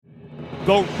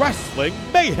The Wrestling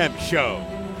Mayhem Show.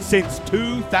 Since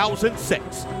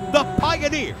 2006, the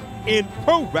pioneer in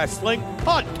pro wrestling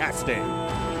podcasting.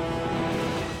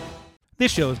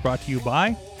 This show is brought to you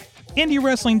by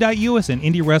IndieWrestling.us and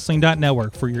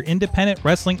IndieWrestling.network for your independent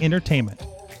wrestling entertainment.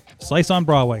 Slice on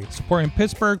Broadway, supporting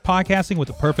Pittsburgh podcasting with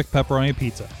the perfect pepperoni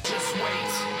pizza. Just wait,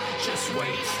 just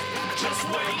wait, just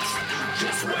wait,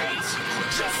 just wait,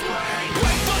 just wait.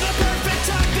 Wait for the perfect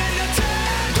time, then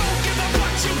attack. Don't give up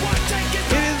what you want, take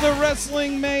it. It is the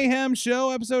Wrestling Mayhem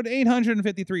Show, episode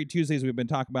 853. Tuesdays, we've been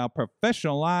talking about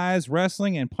professionalized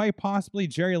wrestling and quite possibly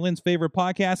Jerry Lynn's favorite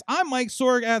podcast. I'm Mike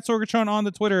Sorg at Sorgatron on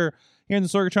the Twitter here in the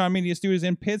Sorgatron Media Studios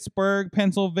in Pittsburgh,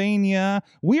 Pennsylvania.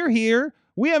 We're here.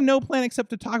 We have no plan except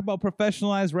to talk about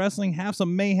professionalized wrestling, have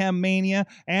some Mayhem Mania,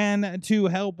 and to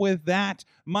help with that,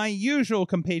 my usual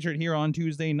compatriot here on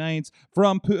Tuesday nights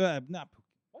from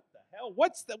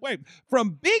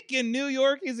from Beacon, New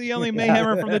York. He's the only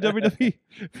Mayhemmer from the WWE,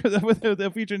 with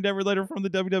the feature endeavor letter from the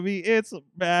WWE. It's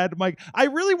Mad Mike. I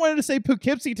really wanted to say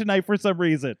Poughkeepsie tonight for some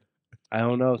reason. I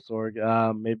don't know, Sorg.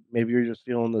 Maybe you're just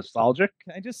feeling nostalgic.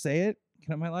 Can I just say it?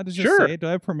 Am I allowed to just Sure. say it? Do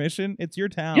I have permission? It's your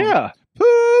town. Yeah.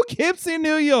 Poughkeepsie,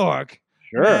 New York.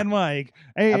 Sure. Man, Mike,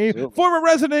 a Absolutely. former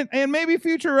resident and maybe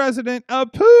future resident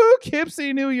of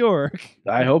Poughkeepsie, New York.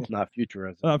 I hope not future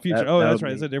resident. Future. That That's would right.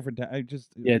 be- It's a different town. I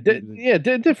just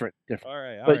different. All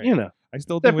right. All But right. you know, I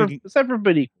still think we can, separate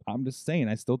but equal. I'm just saying,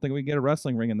 I still think we can get a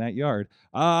wrestling ring in that yard.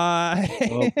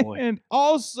 Oh, boy. And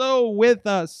also with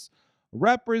us,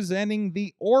 representing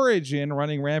the Origin,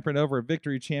 running rampant over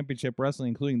Victory Championship Wrestling,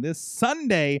 including this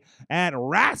Sunday at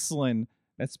Wrasslin'.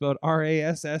 That's spelled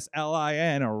Rasslin.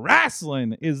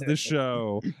 Wrasslin' is the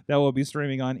show that will be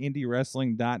streaming on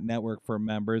IndieWrestling.network for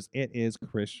members. It is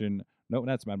Christian. No,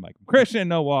 that's Mad Mike. Christian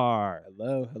Noir.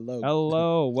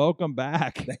 Hello. Welcome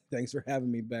back. Thanks for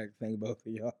having me back. Thank both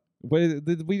of y'all.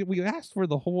 We asked for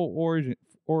the whole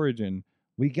Origin.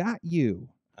 We got you.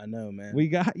 I know, man. We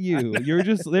got you. They're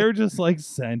just like,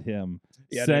 send him.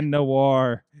 Yeah, Send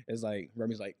Noir. It's like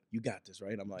Remy's like, you got this,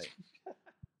 right? I'm like,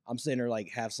 I'm sitting there like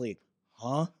half asleep.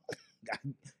 Huh?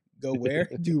 Go where?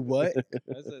 Do what?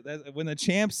 That's when the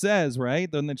champ says, right?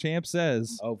 When the champ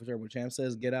says, Oh, for sure. When Champ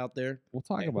says get out there, we'll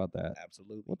talk hey, about that.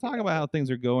 Absolutely. We'll talk about how things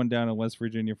are going down in West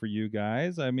Virginia for you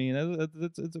guys. I mean,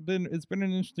 it's been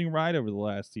an interesting ride over the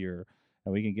last year,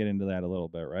 and we can get into that a little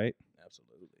bit, right?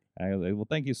 Absolutely. Well,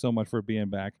 thank you so much for being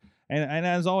back, and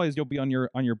as always, you'll be on your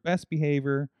best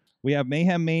behavior. We have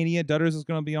Mayhem Mania. Dutters is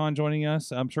going to be on joining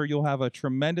us. I'm sure you'll have a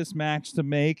tremendous match to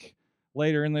make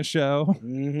later in the show.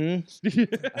 Mm-hmm.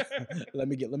 let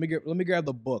me grab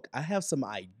the book. I have some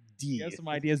ideas. You have some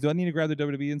ideas. Do I need to grab the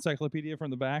WWE encyclopedia from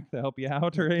the back to help you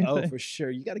out or anything? Oh, for sure.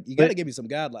 You gotta give me some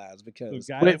guidelines because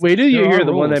Wait till you there hear are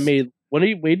the one that rules. made.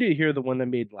 Wait till you hear the one that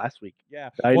made last week. Yeah.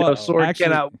 I Well, know Sorg actually-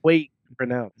 cannot wait to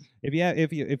pronounce. If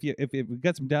you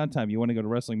got some downtime, you want to go to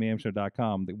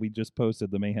WrestlingMayhemShow.com. We just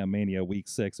posted the Mayhem Mania Week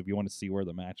 6. If you want to see where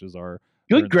the matches are.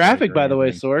 Good graphic, by the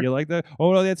way, Sorg. You like that?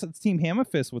 Oh, no, that's Team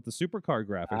Hammerfist with the supercard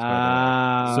graphics.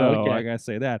 by the way. So okay. I gotta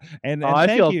say that. And I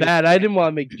thank feel you. bad. I didn't want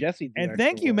to make Jesse do And extra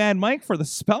thank you, work. Mad Mike, for the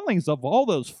spellings of all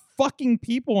those fucking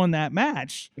people in that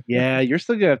match. Yeah, you're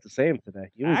still gonna have to say him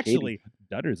today. You and Katie. Actually,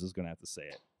 Dutters is gonna have to say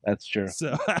it. That's true.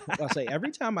 So I'll say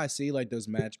every time I see like those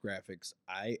match graphics,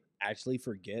 I actually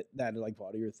forget that like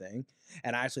part of your thing,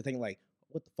 and I actually think like,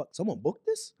 what the fuck? Someone booked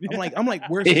this? I'm like,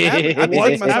 where's this happening? I'm what's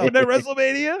thinking to myself, happened at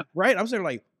WrestleMania? right? I'm sitting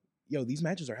there like, yo, these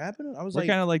matches are happening. I was We're like,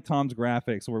 kind of like Tom's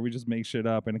Graphics, where we just make shit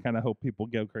up and kind of hope people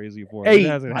go crazy for it. It Hey,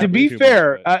 hasn't to happened be too much,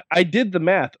 fair, but- I did the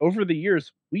math. Over the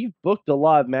years, we've booked a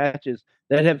lot of matches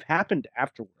that have happened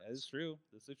afterwards. that is true.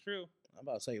 This is true. I'm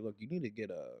about to say, look, you need to get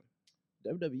a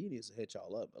WWE needs to hit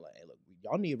y'all up, but like, hey, look,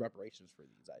 y'all need reparations for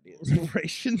these ideas.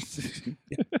 Reparations.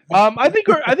 I think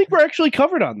we're actually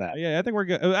covered on that. Yeah, I think we're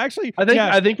good. Actually,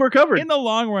 I think we're covered. in the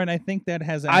long run, I think that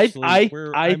has I actually.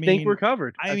 I think we're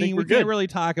covered. I mean, think we we're can't good. really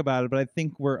talk about it, but I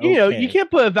think we're. You know, okay. you can't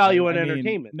put a value on I mean,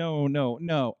 entertainment. No,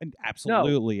 and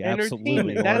absolutely, absolutely.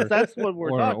 Entertainment. That's what we're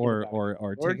talking about.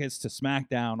 Or tickets to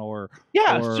SmackDown, or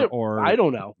Yeah, or, sure. or I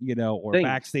don't know. you know, or Things.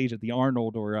 backstage at the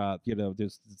Arnold, or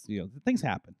there's things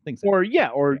happen. Or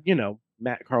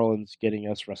Matt Carlin's getting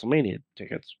us WrestleMania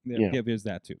tickets. Yeah, there's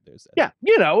that too. There's that. Yeah,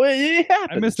 it happens.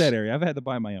 I missed that area. I've had to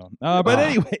buy my own. But Ah.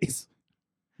 anyways,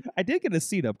 I did get a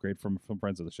seat upgrade from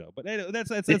friends of the show. But anyway,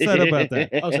 that's not about that.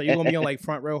 Oh, so you're gonna be on like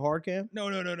front row hard cam? No.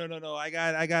 I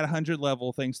got 100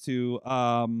 level thanks to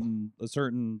a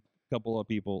certain couple of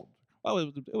people. Oh,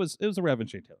 it was a Rev and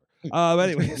Shane Taylor. But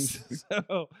anyways,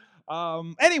 so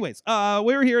Anyways,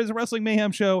 we're here as a Wrestling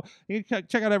Mayhem Show. You can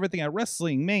check out everything at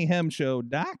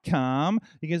WrestlingMayhemShow.com.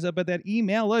 You can get up at that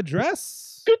email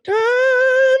address. Good times.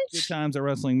 Good times at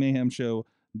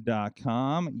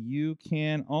WrestlingMayhemShow.com. You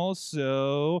can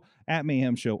also at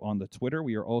Mayhem Show on the Twitter.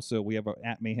 We have a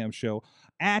at Mayhem Show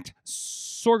at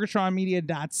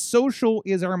SorgatronMedia.social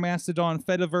is our Mastodon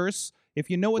Fediverse. If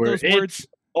you know what Where those words it's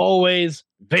always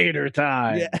Vader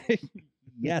time. yeah.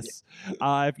 Yes.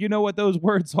 If you know what those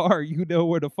words are, you know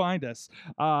where to find us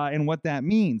and what that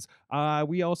means.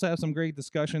 We also have some great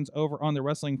discussions over on the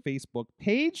Wrestling Facebook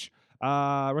page,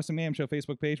 Wrestling Mayhem Show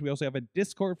Facebook page. We also have a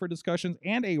Discord for discussions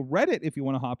and a Reddit if you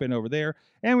want to hop in over there.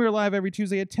 And we're live every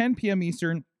Tuesday at 10 p.m.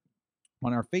 Eastern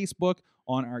on our Facebook,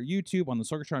 on our YouTube, on the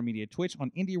Sorgatron Media Twitch, on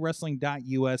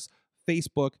IndieWrestling.us,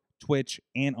 Facebook, Twitch,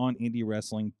 and on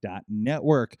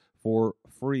IndieWrestling.network for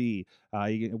free,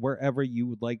 wherever you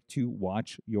would like to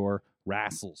watch your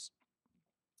wrestles.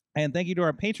 And thank you to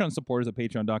our Patreon supporters at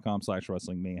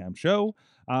patreon.com/Wrestling Mayhem Show,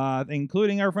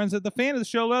 including our friends at the fan of the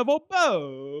show level,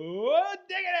 Bo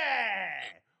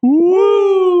Diggity!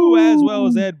 Woo! As well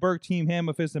as Ed Burke, Team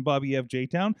Hammerfist, and Bobby F.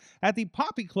 J-Town. At the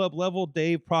Poppy Club level,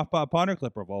 Dave Prof Pop Ponder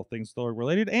Clipper of all things story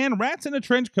related, and Rats in a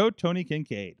Trench Coat, Tony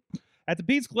Kincaid. At the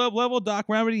Pete's Club level, Doc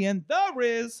Remedy and The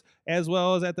Riz, as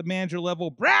well as at the manager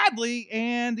level, Bradley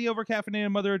and the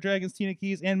overcaffeinated Mother of Dragons, Tina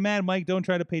Keys, and Mad Mike. Don't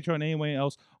try to Patreon anyone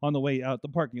else on the way out the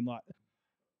parking lot.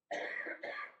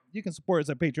 You can support us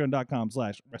at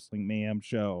patreon.com/Wrestling Mayhem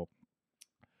Show.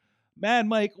 Mad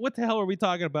Mike, what the hell are we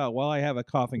talking about while I have a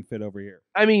coughing fit over here?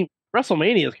 I mean,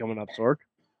 WrestleMania is coming up, Sorg.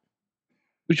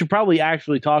 We should probably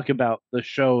actually talk about the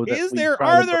show. That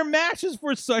are there matches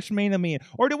for such Mania?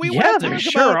 Or do we Yeah, want to there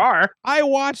talk sure about? are. I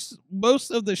watched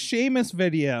most of the Sheamus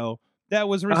video that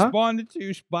was responded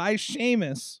to by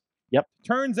Sheamus. Yep.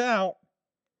 Turns out,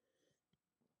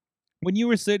 when you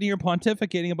were sitting here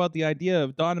pontificating about the idea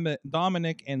of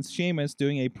Dominic and Sheamus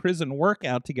doing a prison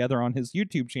workout together on his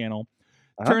YouTube channel,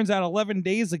 turns out 11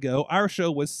 days ago, our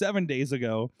show was 7 days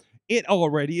ago, it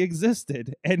already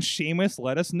existed, and Sheamus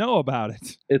let us know about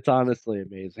it. It's honestly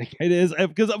amazing. It is,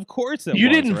 because of course you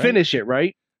didn't finish it,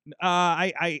 right?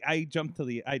 I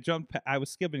was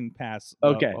skipping past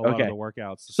a lot of the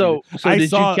workouts. So I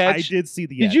did see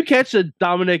the Did you catch that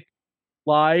Dominic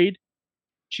lied,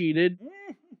 cheated,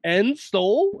 and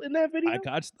stole in that video?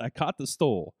 I caught the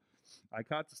stole. I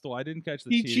didn't catch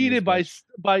the He cheated by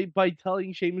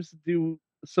telling Sheamus to do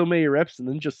so many reps and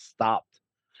then just stopped.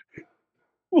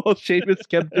 Well, Sheamus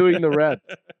kept doing the reps.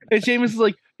 And Sheamus is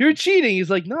like, "You're cheating." He's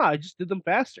like, "No, I just did them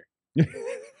faster."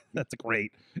 That's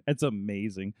great. That's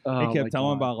amazing. Oh, they kept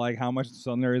telling about like how much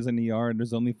sun there is in the yard, and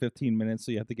there's only 15 minutes,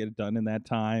 so you have to get it done in that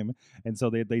time. And so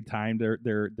they timed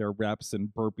their reps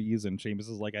and burpees, and Sheamus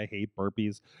is like, "I hate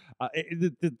burpees."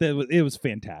 It was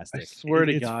fantastic. I swear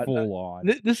to it's God, full on.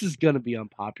 This is gonna be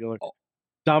unpopular.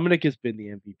 Dominic has been the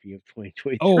MVP of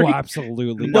 2023. Oh,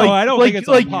 absolutely. No, I don't think it's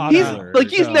unpopular.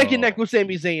 He's neck and neck with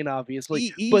Sami Zayn,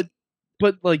 obviously, but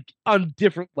like on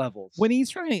different levels. When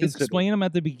he's trying to explain them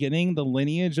at the beginning, the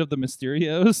lineage of the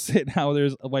Mysterios and how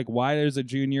there's like why there's a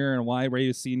junior and why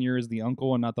Rey Sr. is the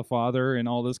uncle and not the father and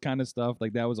all this kind of stuff,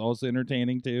 like that was also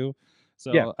entertaining too.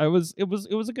 So yeah. It was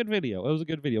a good video. It was a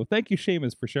good video. Thank you,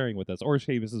 Sheamus, for sharing with us, or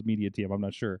Sheamus's media team. I'm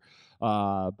not sure,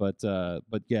 but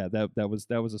yeah, that was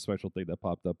a special thing that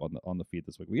popped up on the feed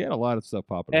this week. We had a lot of stuff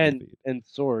popping on the feed. And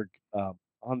Sorg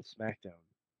on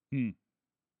SmackDown.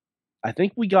 I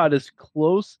think we got as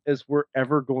close as we're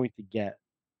ever going to get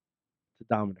to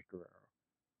Dominic Guerrero.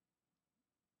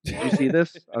 Did you see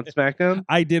this on SmackDown?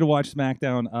 I did watch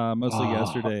SmackDown mostly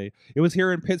yesterday. It was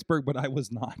here in Pittsburgh, but I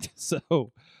was not.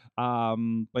 So.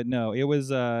 But no, it was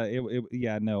said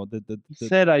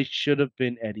I should have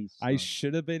been Eddie's son. I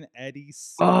should have been Eddie's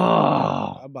son.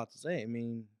 I'm about to say, I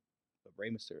mean, but Rey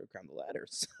Mysterio climbed the ladder.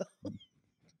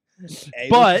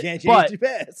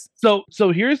 So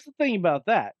here's the thing about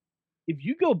that. If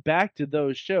you go back to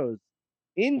those shows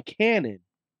in canon,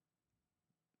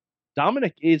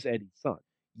 Dominic is Eddie's son.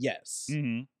 Yes.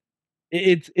 Mm-hmm.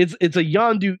 It's a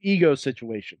Yondu ego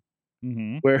situation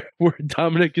where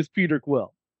Dominic is Peter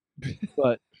Quill.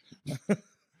 But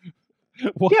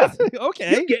what? Yeah,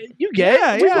 okay, you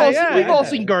get. Yeah, we've all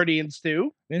seen Guardians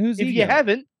 2. Then who's if Ego? You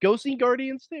haven't, go see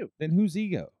Guardians 2. Then who's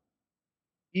Ego?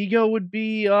 Ego would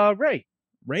be Rey.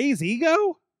 Rey's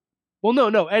Ego? Well,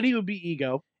 no, Eddie would be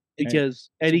Ego because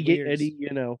Eddie, you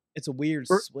know, it's a weird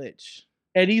switch.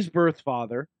 Eddie's birth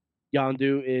father,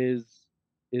 Yondu, is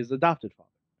adopted father.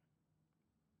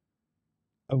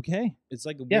 Okay, it's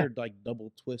like a weird like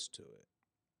double twist to it.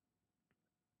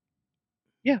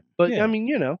 Yeah, but I mean,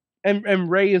 you know,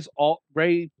 and Rey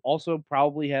also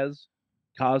probably has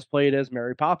cosplayed as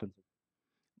Mary Poppins.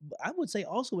 But I would say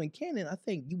also in canon, I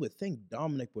think you would think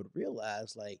Dominic would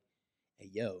realize, like, hey,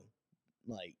 yo,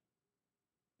 like,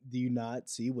 do you not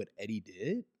see what Eddie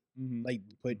did? Like,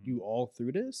 put you all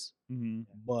through this?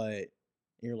 But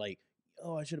you're like,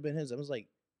 oh, I should have been his. I was like,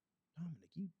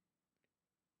 Dominic,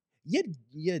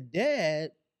 your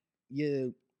dad,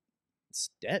 your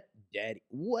stepdaddy,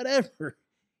 whatever.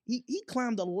 He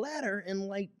climbed a ladder and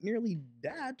like nearly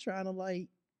died trying to like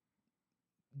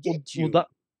get you.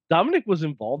 Dominic was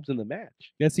involved in the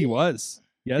match. Yes, he was.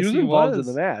 Yes, he was involved in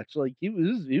the match. Like he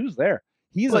was there.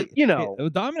 He's but,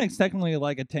 like, Dominic's technically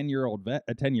like a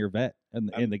 10-year vet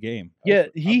in the game. Yeah,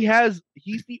 he's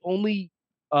the only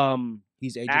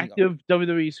he's active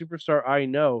WWE superstar I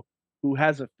know who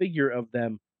has a figure of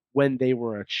them when they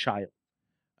were a child.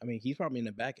 I mean, he's probably in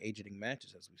the back aging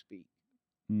matches as we speak.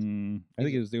 I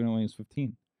think he was doing it when he was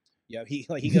 15. Yeah, he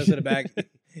goes to the back.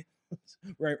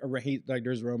 right, he like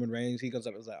there's Roman Reigns. He goes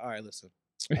up and is like, all right, listen,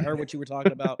 I heard what you were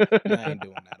talking about. No, I ain't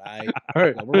doing that. All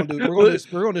right, we're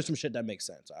gonna do some shit that makes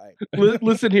sense. All right.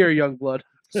 Listen here, young blood.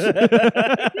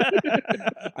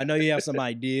 I know you have some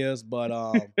ideas, but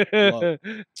look, that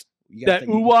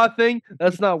ooh-wah thing,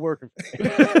 that's not working.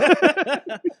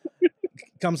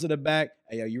 Comes to the back.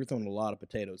 Hey, yo, you were throwing a lot of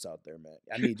potatoes out there, man.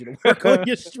 I need you to work on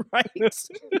your strikes.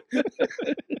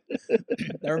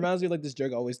 That reminds me of like this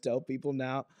joke I always tell people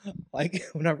now. Like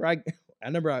whenever I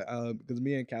remember because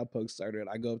me and Cowpoke started,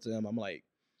 I go up to him. I'm like,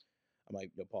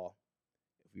 yo, Paul,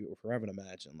 if we're having a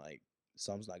match and like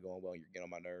something's not going well, you're getting on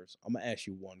my nerves, I'm gonna ask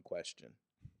you one question.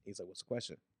 He's like, what's the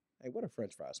question? Hey, what are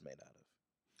French fries made out of?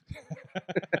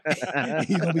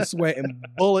 He's gonna be sweating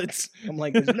bullets. I'm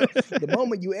like, the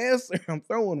moment you answer, I'm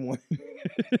throwing one.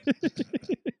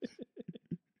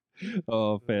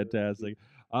 Oh, fantastic!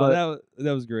 That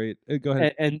was great. Go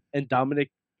ahead. And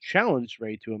Dominic challenged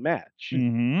Ray to a match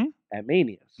at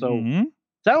Mania. So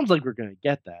sounds like we're gonna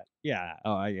get that. Yeah.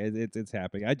 Oh, it's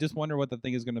happening. I just wonder what the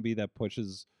thing is gonna be that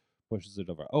pushes it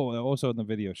over. Oh, also in the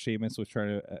video, Sheamus was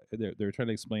trying to they're trying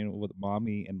to explain what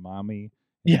mommy and mommy.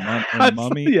 And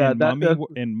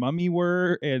mummy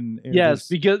were and yes,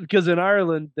 because in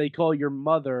Ireland they call your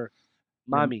mother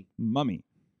mommy,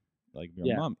 like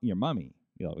your mummy,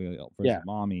 versus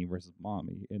mommy versus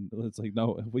mommy, and it's like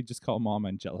no, we just call mom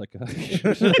Angelica.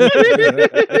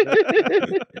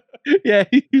 Yeah,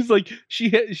 he's like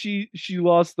she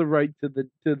lost the right to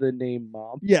the name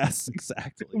mom. Yes,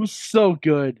 exactly. It was so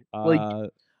good. I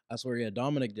swear,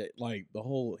 Dominic did, like the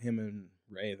whole him and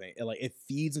Ray thing, it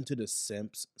feeds into the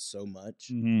simps so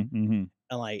much, and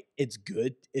like it's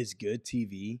good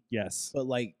TV. Yes, but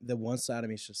like the one side of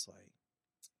me is just like,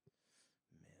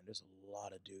 man, there's a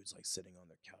lot of dudes like sitting on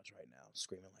their couch right now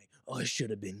screaming like, oh, it should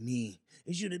have been me.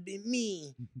 It's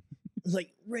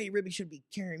like Ray Ribby should be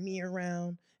carrying me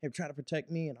around and trying to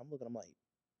protect me, and I'm like,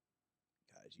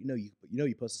 guys, you know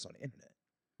you post this on the internet.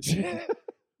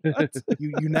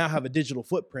 you now have a digital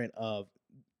footprint of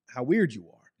how weird you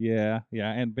are. Yeah,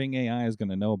 and Bing AI is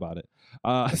gonna know about it.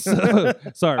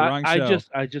 Sorry, wrong show.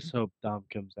 I just hope Dom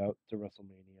comes out to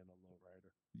WrestleMania in a lowrider.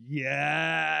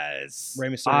 Yes, Rey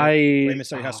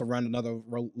Mysterio has to run another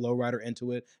lowrider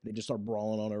into it, and they just start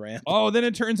brawling on a ramp. Oh, then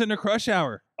it turns into Crush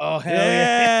Hour. Oh hell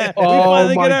yeah! We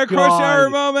finally get our Crush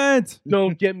Hour moment.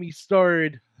 Don't get me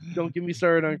started. Don't get me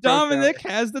started on Dominic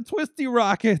has the twisty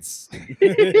rockets.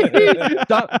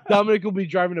 Dominic will be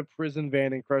driving a prison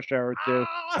van in Crush Hour too.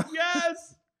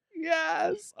 Yes.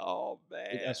 Oh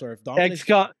man. I swear, if Dominic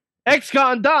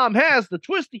Ex-Con Dom has the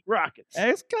twisty rockets.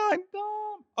 Ex-Con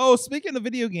Dom. Oh, speaking of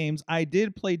video games, I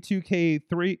did play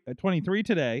 2K23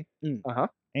 today.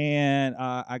 And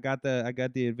I got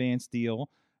the advanced deal.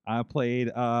 I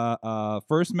played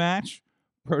first match,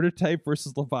 Prototype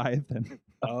versus Leviathan.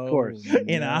 Of course.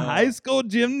 In a high school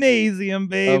gymnasium,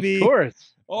 baby. Of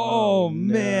course. Oh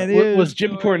man. Was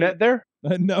Jim Cornette there?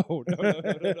 No.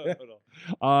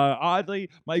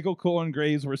 Oddly, Michael Cole and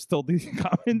Graves were still the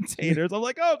commentators. I'm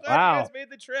like, oh, glad you guys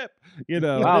made the trip.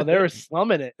 Wow, they were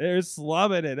slumming it. It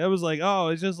was like, oh,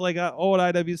 it's just like old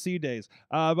IWC days.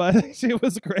 But it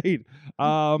was great.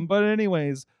 But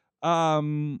anyways,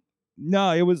 no,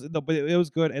 it was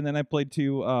good. And then I played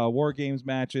 2 War Games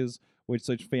matches with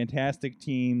such fantastic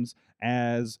teams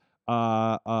as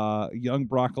young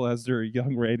Brock Lesnar,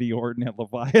 young Randy Orton, and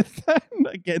Leviathan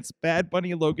against Bad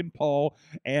Bunny, Logan Paul,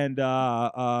 and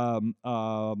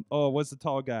what's the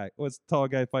tall guy? What's the tall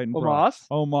guy fighting Brock?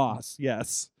 Omos,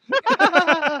 yes.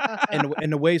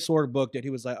 and the way Sorg booked it, he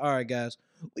was like, all right, guys,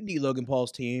 we need Logan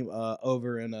Paul's team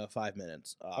over in 5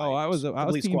 minutes. I was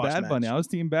Team Bad Bunny. I was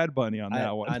Team Bad Bunny on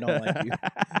that one. I don't like you.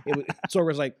 Sorg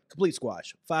was like, complete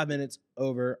squash. 5 minutes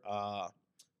over.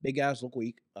 Big guys look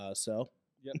weak, so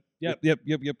Yep.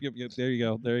 There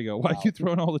you go. Why are you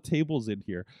throwing all the tables in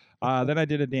here? Then I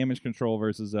did a damage control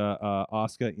versus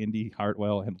Asuka, Indy,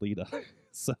 Hartwell, and Lita.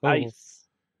 So Nice.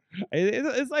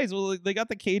 it's nice. Well, they got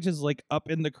the cages like up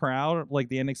in the crowd, like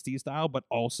the NXT style, but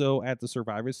also at the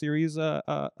Survivor Series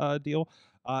deal.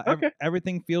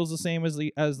 Everything feels the same as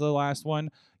the last one.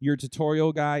 Your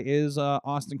tutorial guy is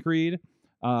Austin Creed.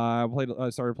 I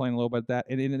started playing a little bit of that,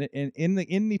 and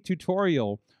in the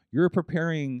tutorial, you're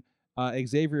preparing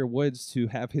Xavier Woods to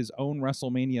have his own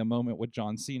WrestleMania moment with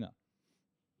John Cena.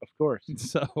 Of course.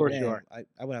 So, of course you are.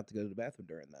 I would have to go to the bathroom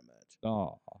during that match.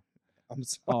 Oh, I'm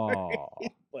sorry,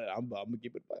 but I'm gonna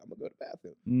keep it. I'm gonna go to the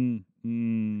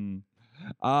bathroom.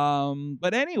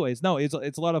 But anyways, no, it's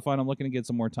a lot of fun. I'm looking to get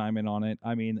some more time in on it.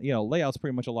 I mean, layout's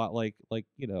pretty much a lot like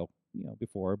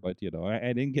before, but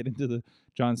I didn't get into the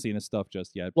John Cena stuff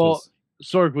just yet. Well,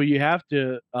 Sorg, what you have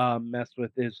to mess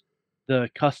with is the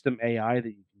custom AI that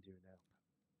you can do now.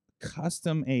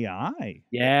 Custom AI?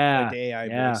 Yeah, like the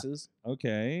AI voices.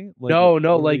 Okay. No,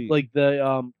 like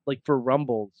the like for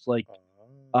rumbles, like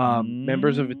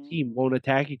members of a team won't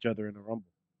attack each other in a rumble.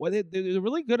 Well, they're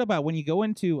really good about when you go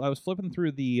into. I was flipping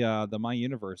through the My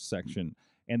Universe section,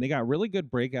 and they got really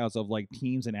good breakouts of like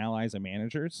teams and allies and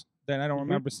managers that I don't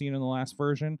remember seeing in the last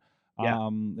version. Yeah.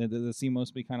 The seem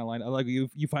mostly kind of like you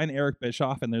find Eric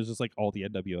Bischoff, and there's just like all the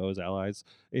NWO's allies,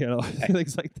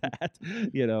 things like that.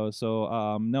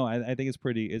 So no, I think it's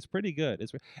pretty good.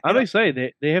 I'm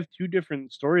excited. They have 2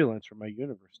 different storylines for My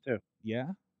Universe too.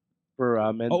 Yeah.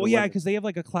 For men's. Oh yeah, because they have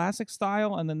like a classic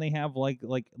style, and then they have like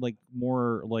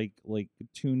more like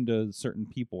tuned to certain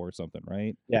people or something,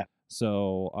 right? Yeah.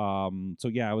 So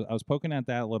yeah, I was poking at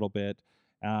that a little bit,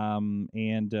 and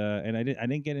I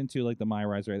didn't get into like the My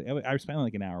Rise. I spent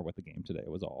like an hour with the game today. It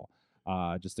was all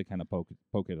just to kind of poke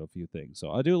at a few things. So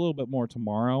I'll do a little bit more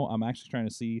tomorrow. I'm actually trying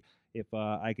to see if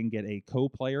I can get a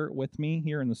co-player with me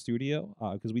here in the studio,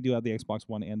 because we do have the Xbox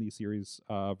One and the Series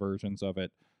versions of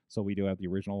it. So we do have the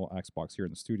original Xbox here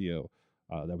in the studio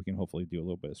that we can hopefully do a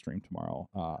little bit of stream tomorrow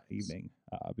evening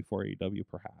before AEW,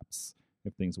 perhaps,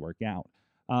 if things work out.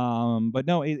 But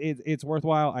no, it's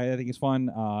worthwhile. I think it's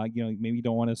fun. Maybe you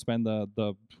don't want to spend the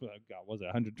was it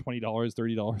 $120,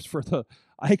 $30 for the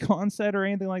icon set or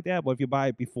anything like that. But if you buy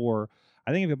it before,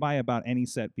 I think if you buy about any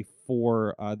set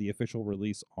before the official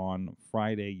release on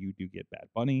Friday, you do get Bad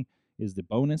Bunny is the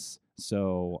bonus.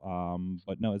 So,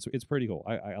 but no, it's pretty cool.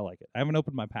 I like it. I haven't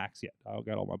opened my packs yet. I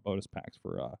got all my bonus packs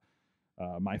for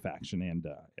my faction, and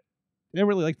I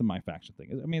really like the My Faction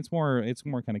thing. I mean, it's more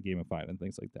kind of gamified and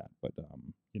things like that. But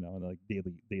like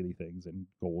daily things and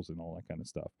goals and all that kind of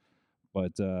stuff.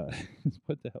 But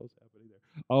what the hell's happening there?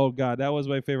 Oh God, that was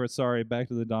my favorite. Sorry, back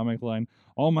to the Dominic line.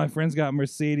 All my friends got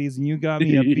Mercedes, and you got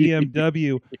me a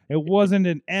BMW. It wasn't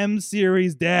an M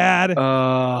series, Dad.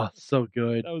 So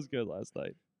good. That was good last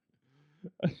night.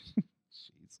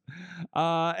 Jeez.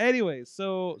 Anyways,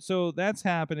 so that's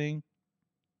happening.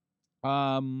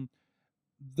 The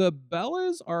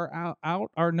Bellas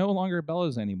are no longer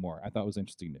Bellas anymore. I thought it was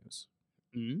interesting news.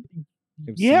 Mm-hmm.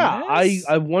 Yeah,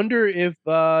 I wonder if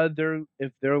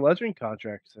their lesbian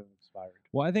contracts have expired.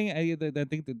 Well, I think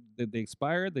that they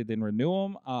expired. They didn't renew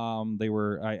them. They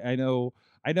were. I know.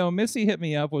 Missy hit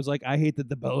me up. Was like, I hate that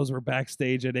the Bellas were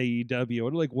backstage at AEW.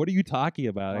 I'm like, what are you talking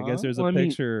about? I guess there's a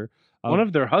picture. One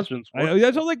of their husbands.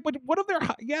 That's like, but one of their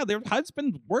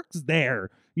husband works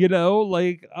there.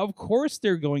 Like, of course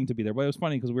they're going to be there. But it was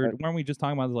funny because weren't we just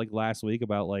talking about this like last week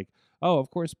about like, oh,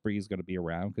 of course Bree's going to be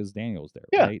around because Daniel's there,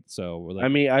 right? So we're like, I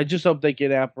mean, I just hope they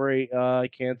can operate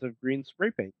cans of green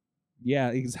spray paint. Yeah,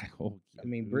 exactly. I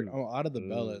mean, out of the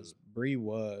Bellas, Bree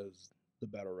was the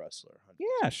better wrestler. 100%.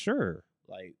 Yeah, sure.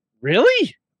 Like,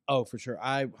 really? Oh, for sure.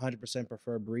 I 100%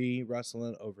 prefer Bree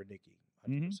wrestling over Nikki.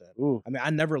 100%. Ooh. I mean, I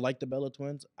never liked the Bella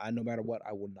Twins. No matter what,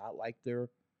 I will not like their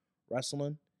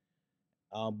wrestling.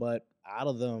 But out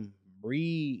of them,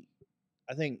 Bree,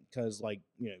 I think, because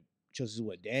just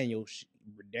what Daniel was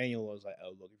like, oh,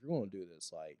 look, if you're going to do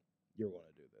this, like, you're going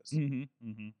to do this.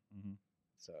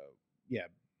 So yeah,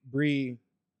 Bree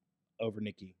over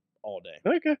Nikki all day.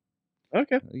 Okay.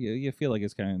 You feel like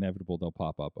it's kind of inevitable they'll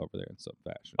pop up over there in some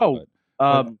fashion. Oh,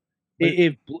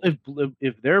 if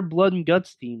their blood and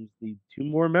guts teams need 2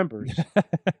 more members,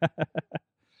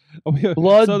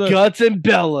 guts, and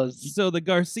Bellas. So the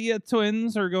Garcia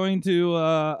twins are going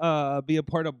to be a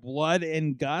part of Blood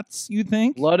and Guts. You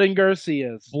think? Blood and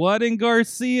Garcias. Blood and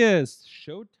Garcias.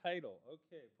 Show title.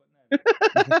 Okay,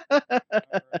 putting that.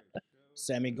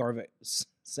 Right,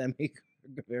 Sammy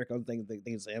Guevara comes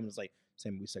thinking Sam is like,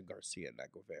 Sam, we said Garcia,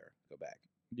 not Guevara. Go back.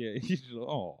 Yeah.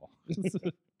 Oh.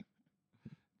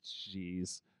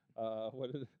 Jeez.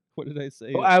 What is it? What did I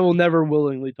say? I will never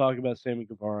willingly talk about Sammy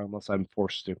Guevara unless I'm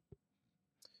forced to.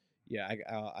 Yeah,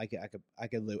 I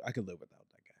could live without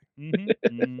that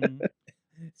guy.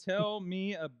 Tell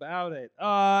me about it.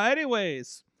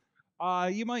 Anyways,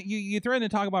 you threatened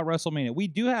to talk about WrestleMania. We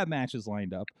do have matches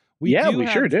lined up. We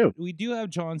sure do. We do have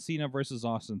John Cena versus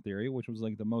Austin Theory, which was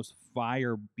like the most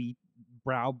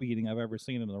brow beating I've ever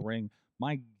seen in the ring.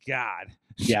 My God.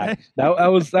 Yeah, that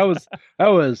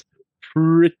was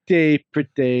pretty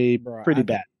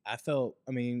bad.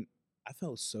 I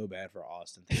felt so bad for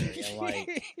Austin Theory. And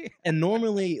like, and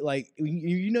normally, like,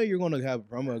 you're going to have a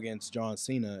promo against John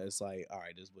Cena. It's like, all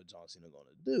right, this is what John Cena going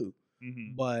to do.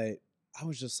 But I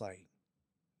was just like,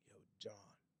 yo, John,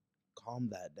 calm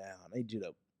that down. I need you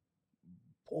to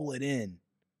pull it in.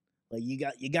 Like, you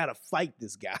got to fight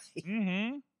this guy.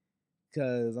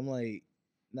 Because I'm like,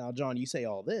 now, John, you say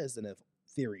all this, and if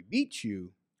Theory beats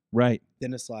you, right,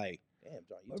 then it's like, damn,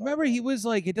 John. Remember, he was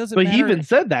like, it doesn't matter. But he even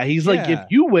said that. He's like, if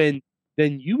you win,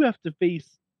 then you have to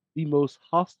face the most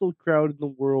hostile crowd in the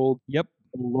world. Yep.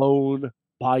 Alone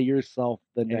by yourself.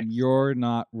 And you're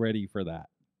not ready for that.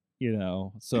 You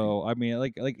know? So, I mean,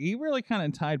 like he really kind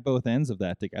of tied both ends of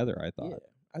that together, I thought.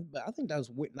 Yeah. I think that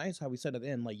was nice how we said at the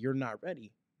end, like, you're not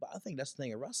ready. But I think that's the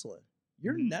thing of wrestling.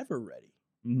 You're never ready.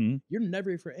 You're never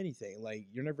ready for anything. Like,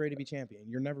 you're never ready to be champion.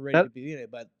 You're never ready to be in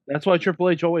it. But that's why Triple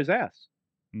H always asks.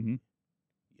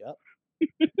 Yep.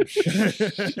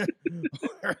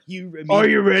 Are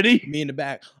you ready? Me in the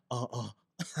back. I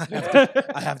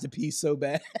have to pee so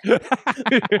bad.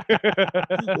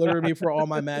 Literally for all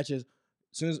my matches.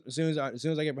 As soon as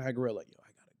I get behind Gorilla, yo, I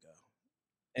gotta go.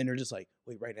 And they're just like,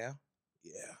 wait, right now?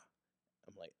 Yeah.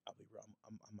 I'm like, I'll be real.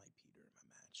 I might pee during my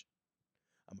match.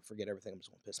 I'm gonna forget everything. I'm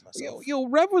just gonna piss myself.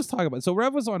 Rev was talking about. So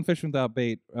Rev was on Fish Without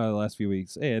Bait the last few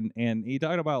weeks, and he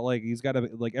talked about like he's got to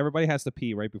like everybody has to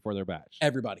pee right before their match.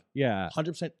 Everybody,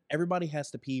 100%. Everybody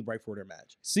has to pee right before their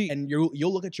match. See, and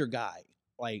you'll look at your guy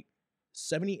like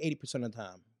 70-80% of the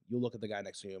time. You'll look at the guy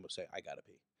next to you and say, "I gotta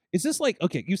pee." Is this like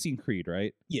okay? You've seen Creed,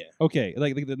 right? Yeah. Okay,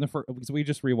 like the first, because we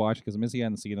just rewatched because Missy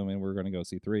hadn't seen them, and we're gonna go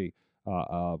see 3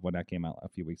 when that came out a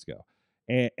few weeks ago,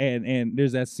 and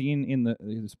there's that scene in the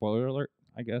spoiler alert.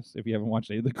 I guess if you haven't watched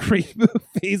any of the Creed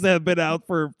movies that have been out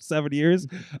for 7 years,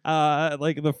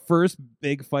 like the first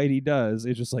big fight he does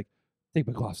is just like, take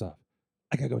my gloves off.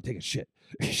 I gotta go take a shit.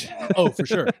 Oh, for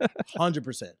sure,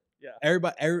 100%. Yeah,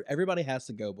 everybody has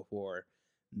to go before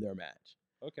their match.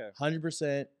 Okay,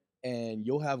 100%. And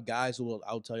you'll have guys who will,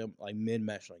 I'll tell you, like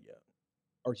mid-match, like, yo,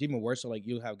 or it's even worse. So like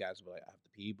you'll have guys who be like, I have to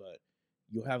pee, but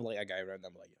you'll have like a guy around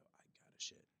them like, yo, I gotta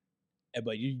shit.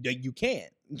 But you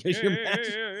can't because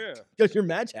your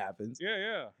match happens.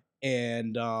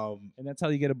 And that's how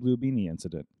you get a blue beanie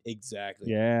incident.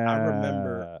 Exactly. Yeah. I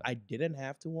remember I didn't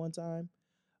have to one time,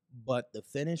 but the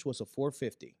finish was a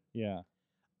 450. Yeah.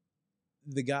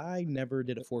 The guy never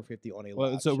did a 450 on a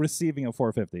live. So receiving a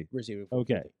 450. Receiving a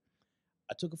 450. Okay.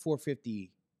 I took a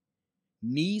 450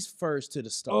 knees first to the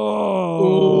stomach.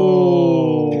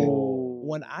 Oh.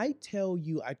 When I tell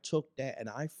you I took that and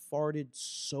I farted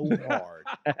so hard.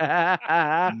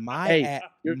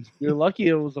 You're lucky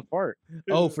it was a fart.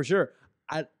 Oh, for sure.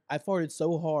 I farted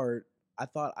so hard, I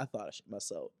thought I shit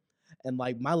myself. And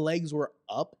like my legs were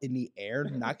up in the air,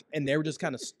 and they were just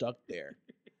kind of stuck there.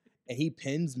 And he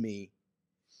pins me.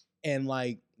 And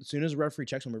like as soon as the referee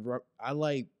checks him, I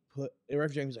like put the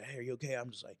referee checks me, like, hey, are you okay?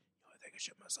 I'm just like, yo, I think I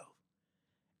shit myself.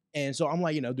 And so I'm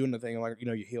like, doing the thing, like,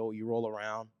 you roll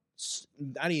around.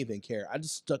 I didn't even care. I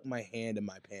just stuck my hand in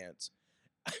my pants.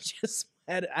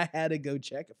 I had to go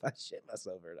check if I shit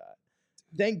myself or not.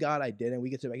 Thank God I didn't. We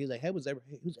get to back. He's like, hey, was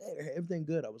everything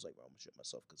good? I was like, well, I'm gonna shit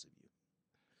myself because of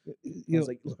you. I was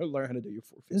like, learn how to do your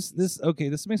 450.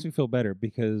 This makes me feel better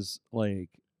because like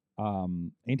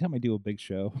anytime I do a big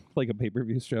show, like a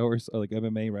pay-per-view show or like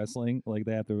MMA wrestling, like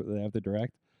they have to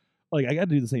direct. Like I got to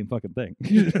do the same fucking thing.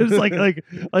 It's like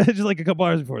just like a couple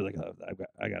hours before, like oh,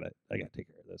 I gotta take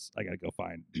care of this. I gotta go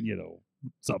find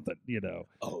something,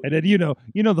 Oh, and then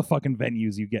the fucking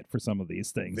venues you get for some of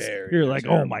these things. You're like,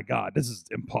 terrible. Oh my god, this is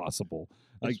impossible.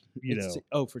 Like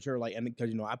oh for sure. Like and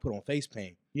because I put on face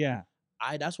paint. Yeah,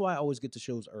 that's why I always get to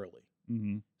shows early.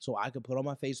 Mm-hmm. So I could put on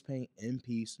my face paint in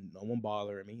peace. No one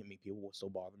bothering me. I mean, people will still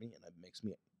bother me, and it makes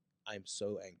me. I'm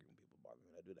so angry when people bother me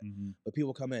when I do that. Mm-hmm. But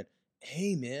people come in.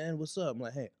 Hey man, what's up? I'm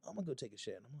like, hey, I'm gonna go take a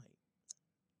shit. And I'm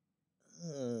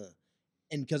like,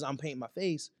 and because I'm painting my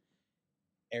face,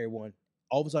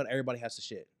 all of a sudden everybody has to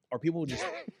shit, or people just,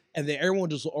 and then everyone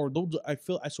just, I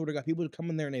sort of got people to come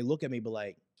in there and they look at me, but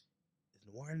like,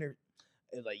 is Warren there?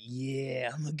 It's like, yeah,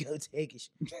 I'm gonna go take a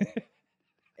shit,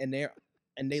 and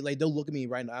they like they'll look at me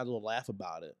right now, they'll laugh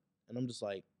about it, and I'm just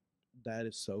like, That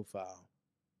is so foul.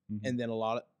 Mhm. And then a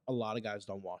lot of guys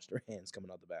don't wash their hands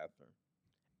coming out the bathroom.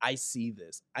 I see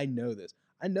this. I know this.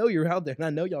 I know you're out there, and I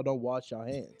know y'all don't wash your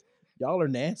hands. Y'all are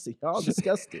nasty. Y'all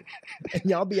disgusting. And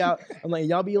y'all be out. I'm like,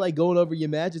 y'all be like going over your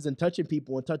matches and touching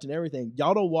people and touching everything.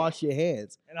 Y'all don't wash your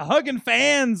hands. And hugging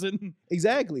fans and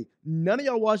Exactly. None of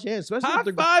y'all wash your hands, especially high if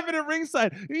they're fiving at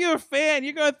ringside. If you're a fan,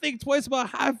 you're gonna think twice about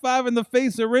high fiving the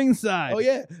face at ringside. Oh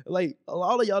yeah, like a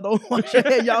lot of y'all don't wash your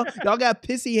hands. Y'all got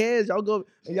pissy hands. Y'all go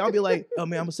and y'all be like, oh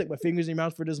man, I'm gonna stick my fingers in your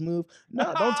mouth for this move.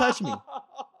 No, don't touch me.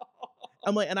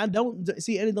 I'm like, and I don't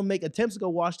see any of them make attempts to go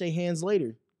wash their hands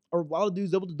later. Or a lot of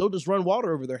dudes, they'll just run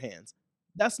water over their hands.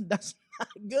 That's not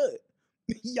good.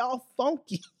 Y'all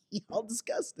funky. Y'all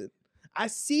disgusting. I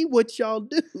see what y'all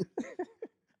do.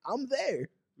 I'm there.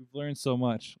 We've learned so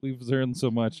much. We've learned so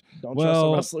much. Don't trust the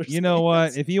Well, wrestlers. you know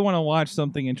what? If you want to watch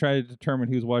something and try to determine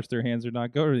who's washed their hands or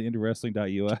not, go to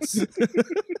indiewrestling.us.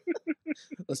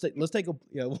 Let's take a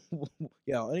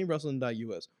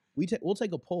anywrestling.us. We'll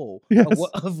take a poll Yes.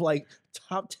 of like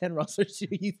top 10 wrestlers who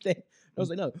you think. I was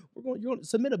like, no, you're going to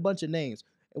submit a bunch of names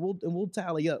and we'll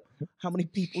tally up how many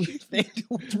people you think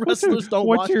wrestlers don't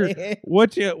wash their hands.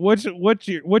 What's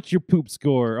your poop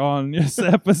score on this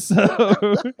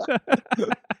episode?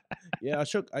 Yeah, I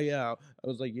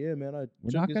was like, yeah, man,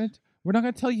 We're not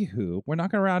gonna tell you who. We're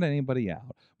not gonna route anybody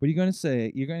out. But you're gonna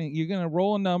say you're gonna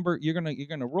roll a number. You're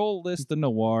gonna roll a list of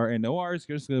Noir, and Noir is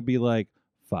just gonna be like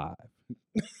 5.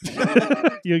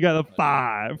 You got a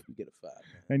 5. You get a 5.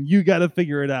 And you got to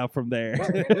figure it out from there.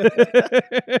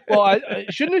 Well,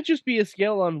 shouldn't it just be a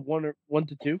scale on 1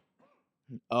 to 2?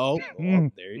 Oh,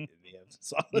 there you go.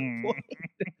 Solid point.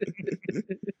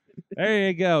 There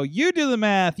you go. You do the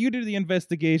math. You do the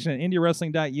investigation at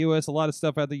indiewrestling.us. A lot of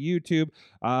stuff out the YouTube.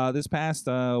 This past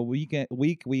week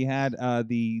we had what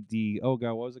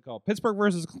was it called? Pittsburgh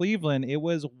versus Cleveland. It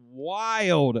was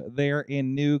wild there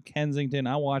in New Kensington.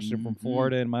 I watched it from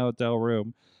Florida in my hotel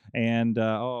room. And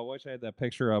I wish I had that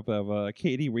picture up of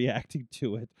Katie reacting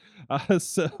to it. It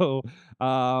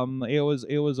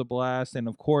was a blast, and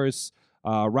of course,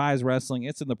 Rise Wrestling.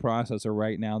 It's in the processor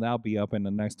right now. That'll be up in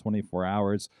the next 24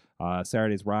 hours.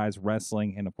 Saturday's Rise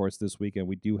Wrestling, and of course, this weekend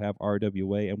we do have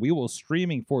RWA, and we will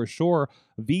streaming for sure.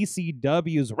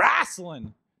 VCW's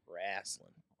Wrestling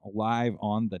live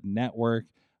on the network.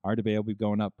 RWA will be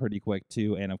going up pretty quick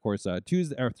too, and of course,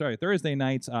 Thursday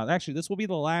nights. Actually, this will be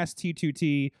the last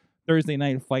T2T Thursday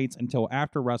night fights until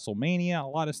after WrestleMania. A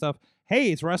lot of stuff.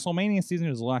 Hey, it's WrestleMania season.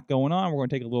 There's a lot going on. We're going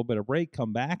to take a little bit of break.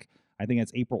 Come back. I think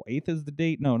it's April 8th is the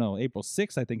date. No, April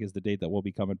 6th I think is the date that we'll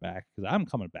be coming back because I'm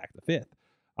coming back the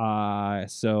 5th.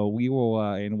 So we will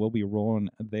and we'll be rolling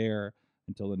there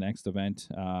until the next event.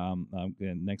 The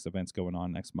next event's going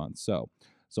on next month. So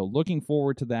looking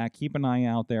forward to that. Keep an eye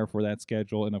out there for that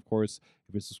schedule. And, of course,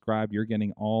 if you're subscribed, you're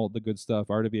getting all the good stuff.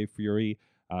 RWA Fury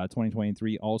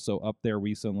 2023 also up there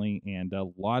recently. And a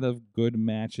lot of good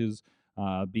matches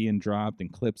being dropped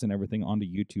and clips and everything on the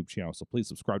YouTube channel. So please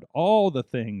subscribe to all the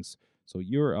things so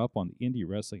you're up on the Indie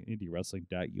Wrestling,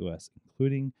 indiewrestling.us,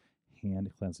 including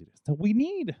hand cleanliness.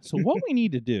 So what we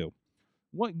need to do,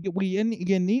 we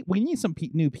need some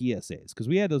new PSAs because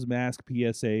we had those mask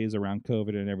PSAs around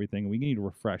COVID and everything. We need to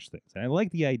refresh things. And I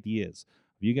like the ideas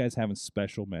of you guys having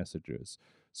special messages.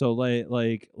 So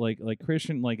like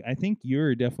Christian, like I think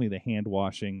you're definitely the hand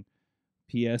washing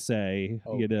PSA,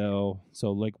 you know.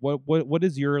 So like what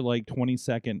is your like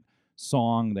 20-second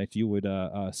song that you would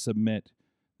submit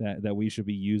that we should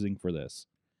be using for this?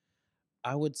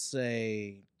 I would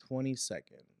say 20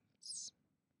 seconds.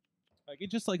 Like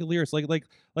it's just like lyrics, like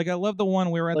I love the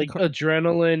one where we're at like the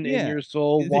adrenaline in your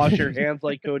soul. Wash your hands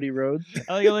like Cody Rhodes.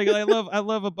 I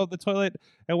love Above the Toilet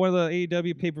at one of the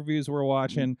AEW pay-per-views we're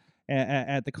watching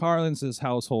at the Carlins'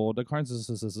 household. The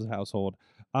Carlins' household.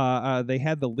 They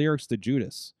had the lyrics to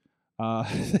Judas.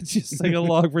 Just sing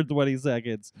along for 20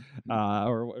 seconds,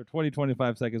 or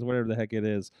 25 seconds, whatever the heck it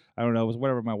is. I don't know. It was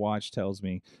whatever my watch tells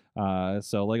me.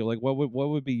 So like what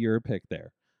would be your pick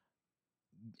there?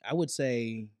 I would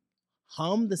say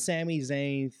hum the Sami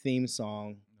Zayn theme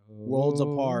song, Worlds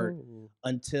Apart,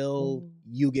 until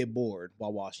you get bored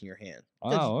while washing your hands.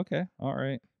 Oh, okay. All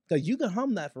right. Because you can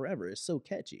hum that forever. It's so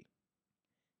catchy.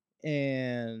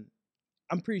 And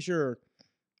I'm pretty sure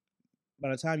by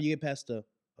the time you get past the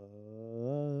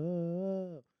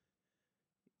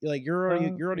you're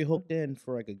already hooked in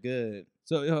for like a good.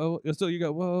 So you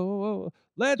go whoa,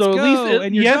 let's so go, at least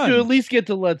and you're you have done. to at least get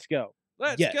to let's go.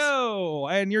 Let's go,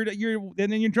 and and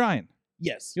then you're drying.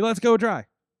 Yes, you let's go dry.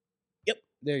 Yep,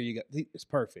 there you go. It's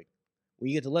perfect. When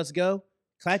you get to let's go,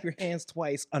 clap your hands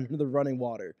twice under the running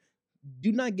water.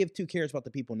 Do not give 2 cares about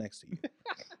the people next to you.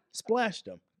 Splash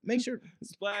them. make sure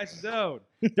Splash zone.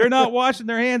 They're not washing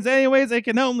their hands anyways. It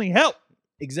can only help.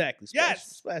 exactly.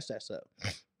 Splash that stuff.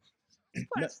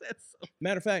 Splash that soap.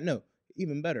 Matter of fact, no,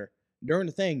 even better. During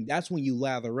the thing, that's when you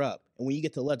lather up, and when you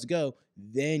get to let's go,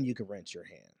 then you can rinse your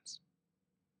hands.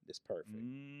 It's perfect.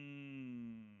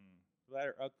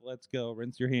 Ladder up, let's go.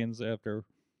 Rinse your hands after.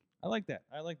 I like that.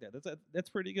 That's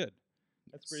pretty good.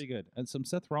 That's pretty good. And some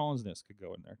Seth Rollins-ness could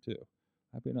go in there too.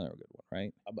 That'd be another good one,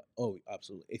 right? Oh,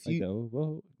 absolutely. If Like,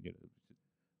 you,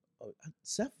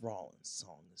 Seth Rollins'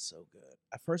 song is so good.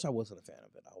 At first, I wasn't a fan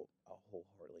of it. I'll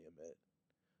wholeheartedly admit,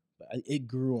 but it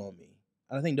grew on me.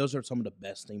 I think those are some of the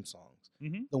best theme songs.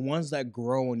 The ones that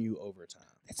grow on you over time.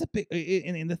 It's a big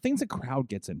and the things the crowd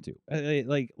gets into.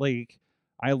 Like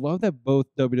I love that both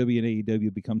WWE and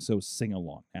AEW become so sing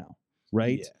along now,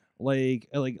 right? Yeah. Like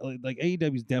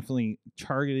AEW is definitely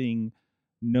targeting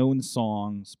known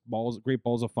songs, Great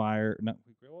Balls of Fire,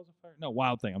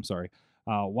 Wild Thing. I'm sorry,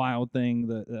 Wild Thing.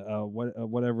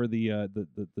 Whatever the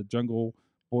Jungle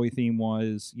Boy theme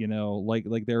was,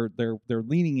 like they're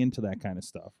leaning into that kind of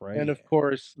stuff, right? And of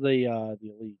course the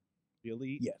Elite. The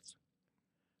Elite, Yes.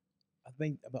 I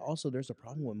think, but also there's a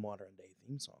problem with modern day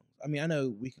theme songs. I mean, I know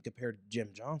we can compare Jim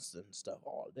Johnston stuff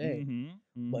all day,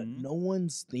 but no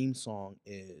one's theme song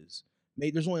is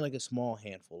made. There's only like a small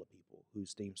handful of people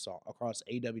whose theme song across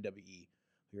AWWE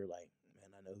you're like,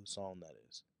 man, I know whose song that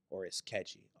is, or it's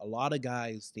catchy. A lot of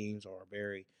guys' themes are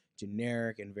very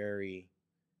generic and very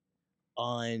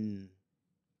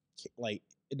like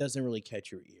it doesn't really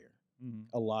catch your ear.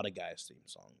 A lot of guys' theme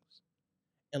songs,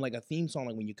 and like a theme song,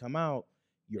 like when you come out,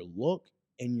 your look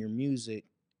and your music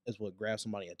is what grabs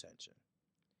somebody's attention.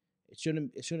 It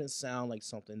shouldn't sound like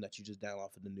something that you just download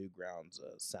off of the Newgrounds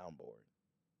soundboard.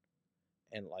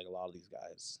 And like a lot of these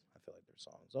guys, I feel like their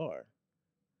songs are.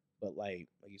 But like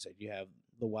you said, you have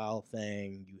the Wild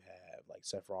Thing, you have like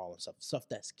Seth Rollins stuff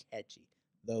that's catchy.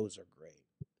 Those are great.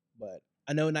 But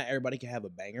I know not everybody can have a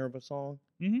banger of a song,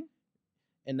 and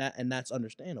that's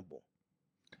understandable.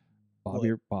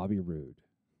 Bobby Roode.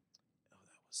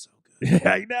 So good.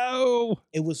 I know.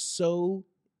 It was so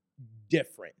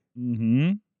different.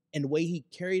 And the way he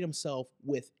carried himself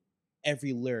with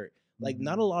every lyric. Like,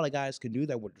 not a lot of guys can do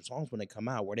that with their songs when they come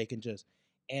out, where they can just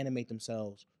animate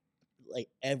themselves like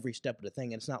every step of the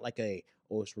thing. And it's not like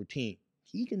it's routine.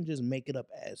 He can just make it up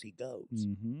as he goes.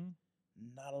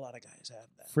 Not a lot of guys have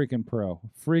that. Freaking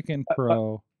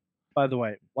pro. By the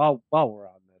way, while we're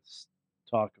on this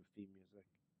talk of theme music,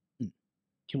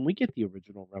 can we get the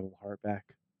original Rebel Heart back?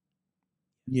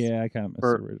 Yeah, I kind of miss the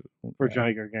original for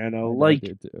Johnny Gargano. I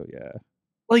did too, yeah.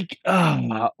 Like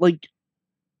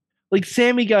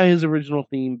Sammy got his original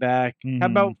theme back.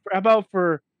 How about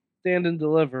for Stand and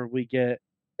Deliver we get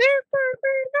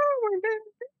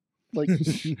like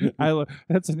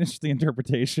that's an interesting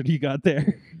interpretation you got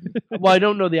there. Well, I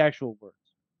don't know the actual words,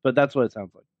 but that's what it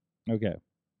sounds like. Okay.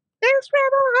 This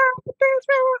Rebel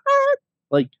Heart.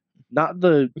 Like not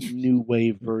the new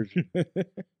wave version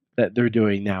that they're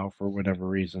doing now for whatever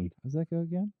reason. Does that go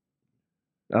again?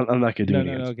 I'm not gonna do it.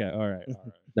 No. Okay. All right.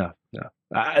 No.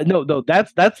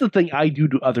 That's the thing I do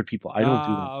to other people. I don't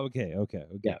do them. Okay.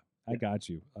 Yeah. I got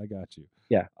you.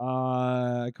 Yeah.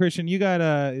 Christian, you got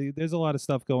there's a lot of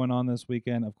stuff going on this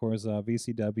weekend. Of course,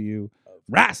 VCW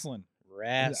wrestling.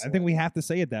 I think we have to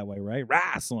say it that way, right?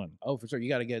 Wrestling. Oh, for sure. You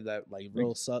got to get that like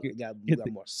real southern. You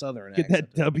got more southern. Get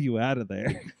that W out of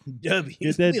there. W.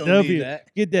 Get that W.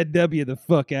 Get that W the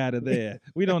fuck out of there.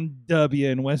 We don't W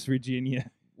in West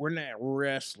Virginia. We're not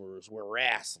wrestlers. We're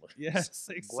wrestlers. Yes,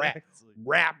 exactly.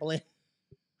 Rappling.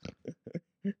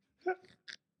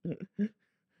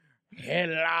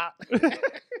 Headlock.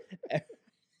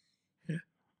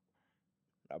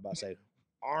 I'm about to say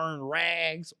arm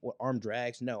rags or arm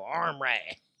drags. No, arm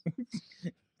rag.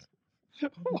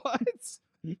 What?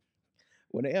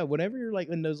 Whenever you're like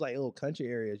in those like little country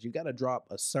areas, you got to drop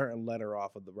a certain letter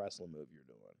off of the wrestling move you're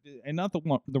doing, and not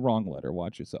the wrong letter.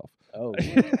 Watch yourself. Oh,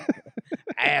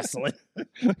 assling.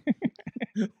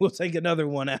 We'll take another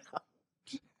one out.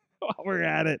 While we're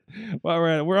at it,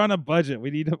 we're on a budget. We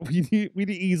need to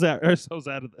ease ourselves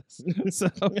out of this. So,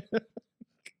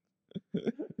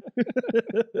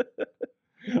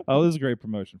 this is a great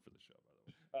promotion for the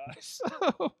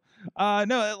show.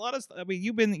 No, a lot of. I mean,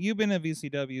 you've been at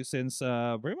VCW since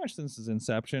pretty much since its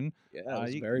inception. Yeah,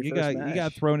 you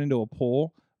got thrown into a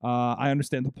pool. I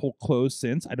understand the pool closed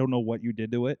since. I don't know what you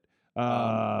did to it.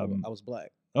 I was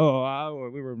black. Oh,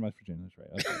 we were in West Virginia. That's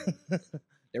right. Okay.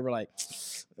 They were like,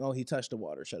 "Oh, he touched the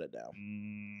water. Shut it down."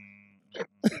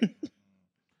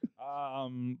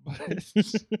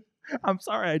 I'm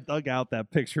sorry I dug out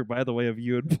that picture, by the way, of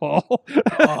you and Paul.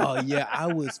 Oh yeah,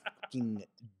 I was fucking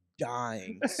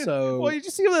dying. So Well, you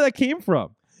just see where that came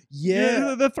from.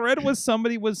 yeah. The thread was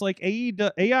somebody was like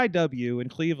AIW in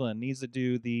Cleveland needs to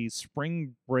do the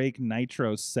Spring Break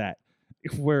Nitro set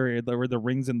where there were the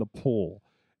rings in the pool.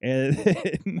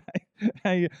 And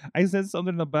I said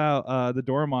something about the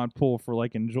Dormont pool for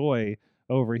like Enjoy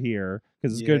over here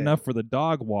because it's good Yeah. enough for the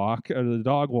dog walk or the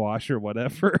dog wash or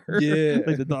whatever. Yeah.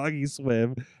 Like the doggy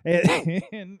swim.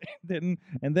 And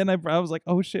then I was like,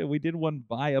 oh shit, we did one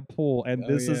by a pool and Oh,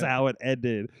 this is yeah. how it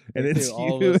ended. And Me it's too.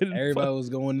 All you of us, and everybody was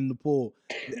going in the pool.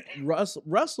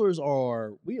 Wrestlers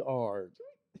are the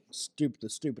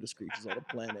stupidest creatures on the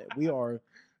planet. We are.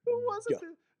 Who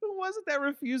was it that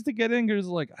refused to get in? Because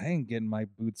like I ain't getting my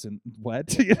boots in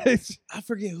wet. I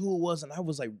forget who it was, and I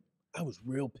was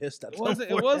real pissed at them.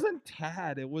 It wasn't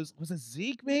Tad. Was it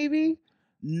Zeke maybe?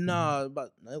 Nah,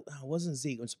 but no, it wasn't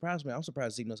Zeke. It surprised me. I'm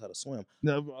surprised Zeke knows how to swim.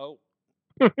 No, bro.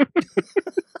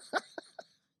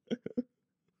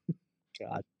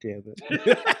 God damn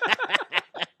it.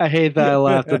 I hate that I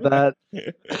laughed at that.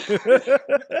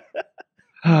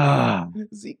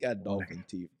 Zeke got dolphin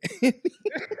teeth.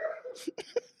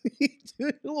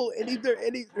 They're so itty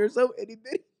bitty.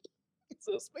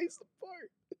 So spaced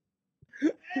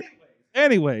apart.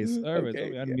 Anyways, all right,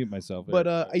 Okay, I yeah. mute myself.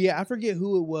 But yeah, I forget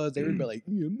who it was. They were like,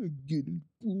 "Yeah, I'm not getting in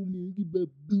the pool, man. Get my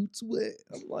boots wet."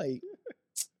 I'm like,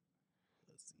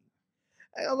 let's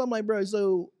see. I'm like, bro.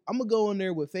 So I'm gonna go in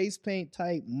there with face paint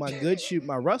type, my good shoe,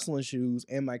 my wrestling shoes,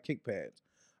 and my kick pads.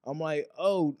 I'm like,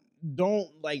 oh, don't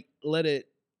like let it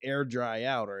air dry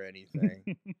out or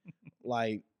anything.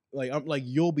 like I'm like,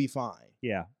 you'll be fine.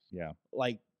 yeah.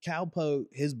 Like Cowpo,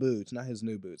 his boots, not his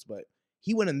new boots, but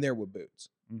he went in there with boots.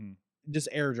 Mm-hmm. Just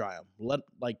air dry them.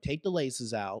 Take the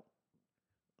laces out.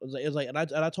 It was like, and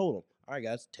I told him, all right,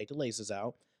 guys, take the laces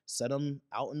out, set them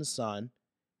out in the sun,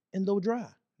 and they'll dry.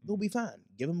 They'll be fine.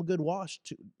 Give them a good wash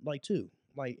too. Like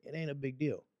it ain't a big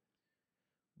deal.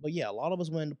 But yeah, a lot of us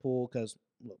went in the pool because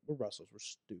look, we're wrestlers. We're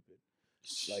stupid.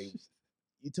 Like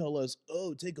you tell us,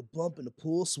 oh, take a bump in the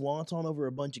pool, swanton over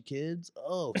a bunch of kids.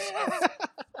 Oh,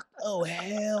 oh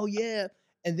hell yeah!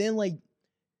 And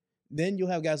then you'll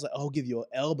have guys like, I'll give you an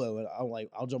elbow, and I'm like,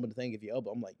 I'll jump in the thing, give you an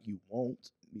elbow. I'm like, you won't,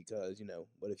 because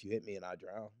what if you hit me and I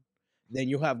drown? Then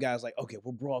you'll have guys like, okay,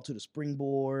 we'll brawl to the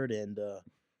springboard, and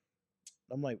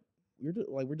I'm like,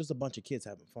 we're just a bunch of kids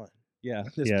having fun. Yeah.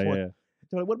 At this Yeah. point. Yeah.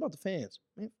 They're like, what about the fans?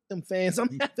 Man, them fans, I'm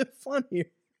having fun here.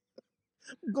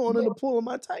 I'm going in the pool in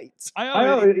my tights. I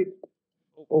already.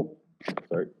 Oh,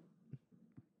 sorry.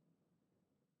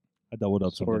 I doubled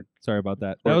up something. Sorg. Sorry about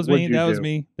that. Sorg, That was what'd me. you That was do?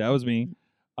 me. That was me.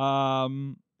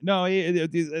 No,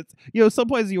 it's some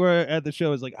places you were at the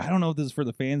show is like, I don't know if this is for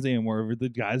the fans anymore, or the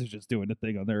guys are just doing the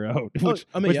thing on their own. Which,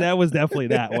 I mean, which yeah. that was definitely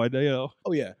that one.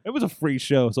 Oh yeah, It was a free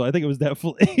show, so I think it was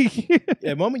definitely.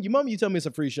 yeah. Moment you tell me it's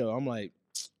a free show, I'm like,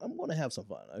 I'm gonna have some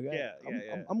fun. Okay,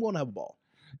 Yeah. I'm gonna have a ball.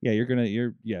 Yeah, you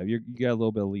got a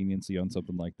little bit of leniency on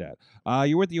something like that.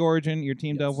 You're with the Origin. You're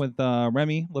teamed up Yes. with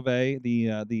Remy LeVay,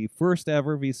 the first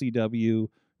ever VCW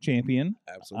champion,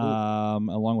 Absolutely.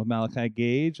 along with Malachi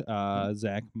Gage,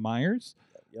 Zach Myers.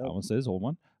 Yep. I almost said his old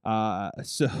one.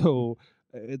 So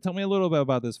tell me a little bit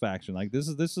about this faction. Like this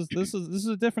is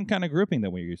a different kind of grouping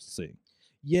than we're used to seeing.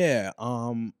 Yeah,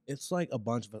 it's like a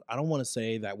bunch of us. I don't want to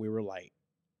say that we were like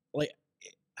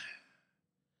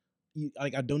I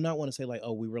do not want to say like,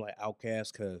 oh, we were like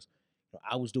outcasts, because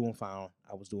I was doing fine.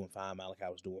 Malachi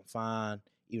was doing fine.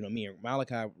 Even though me and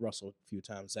Malachi wrestled a few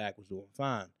times, Zach was doing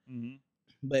fine. Mm-hmm.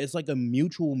 But it's like a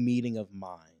mutual meeting of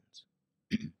minds,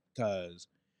 because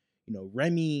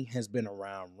Remy has been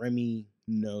around. Remy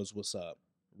knows what's up.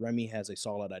 Remy has a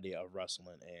solid idea of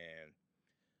wrestling and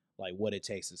like what it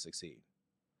takes to succeed.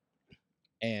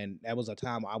 And that was a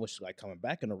time I was like coming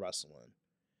back into wrestling,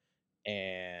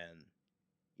 and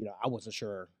I wasn't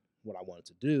sure what I wanted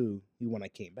to do. When I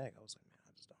came back, I was like, man,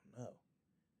 I just don't know.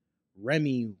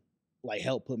 Remy like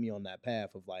helped put me on that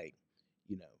path of like,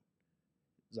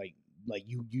 like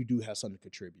you do have something to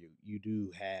contribute. You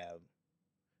do have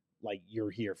like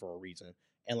you're here for a reason.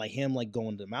 And like him like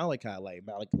going to Malachi, like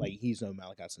he's known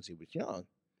Malachi since he was young.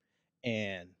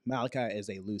 And Malachi is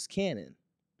a loose cannon.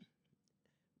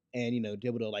 And to be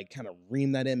able to like kind of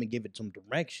ream that in and give it some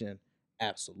direction,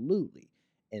 absolutely.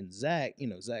 And Zach,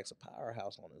 Zach's a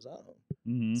powerhouse on his own.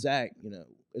 Mm-hmm. Zach,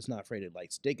 is not afraid to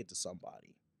like stick it to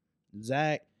somebody.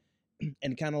 Zach,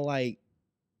 and kind of like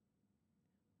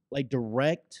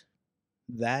direct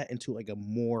that into like a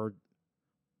more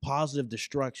positive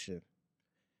destruction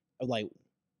of like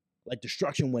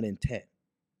destruction with intent.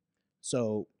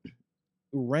 So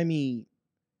Remy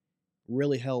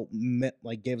really helped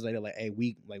gave us like, hey,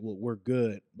 we're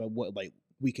good, but what, like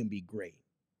we can be great.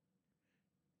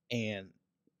 And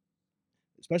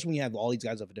especially when you have all these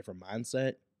guys of a different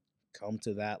mindset, come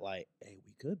to that like, hey,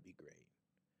 we could be great.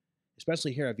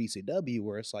 Especially here at VCW,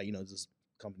 where it's like, you know, this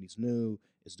company's new,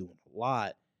 it's doing a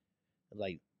lot.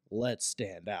 Like, let's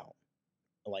stand out.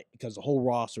 Like, because the whole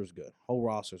roster is good, whole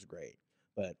roster is great,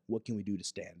 but what can we do to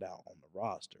stand out on the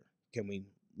roster?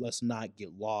 Let's not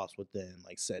get lost within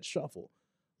like said shuffle.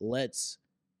 Let's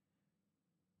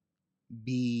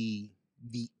be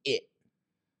the it.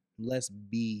 Let's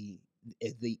be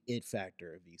the it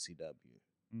factor of VCW.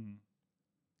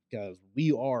 Because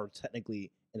we are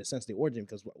technically, in a sense, the origin.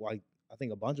 Because like I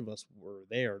think a bunch of us were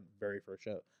there very first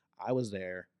show. I was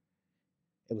there.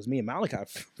 It was me and Malachi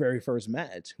very first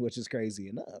match, which is crazy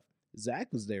enough. Zach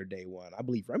was there day one. I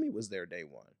believe Remy was there day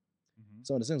one.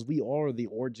 So in a sense, we are the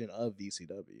origin of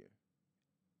VCW.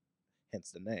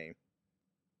 Hence the name.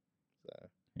 So.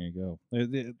 There you go.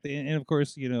 And of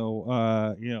course,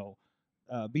 being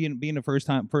a first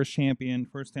time champion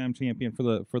for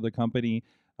the company.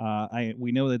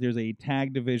 We know that there's a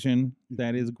tag division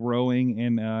that is growing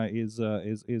and is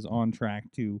on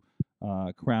track to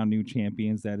crown new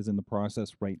champions. That is in the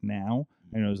process right now.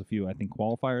 I know there's a few, I think,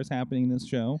 qualifiers happening this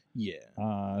show.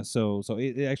 Yeah. So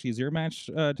it actually is your match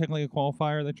technically a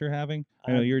qualifier that you're having?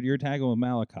 I know you're tagging with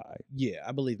Malachi. Yeah,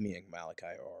 I believe me and Malachi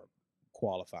are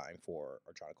qualifying for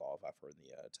or trying to qualify for the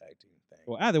tag team thing.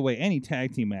 Well, either way, any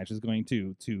tag team match is going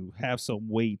to have some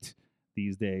weight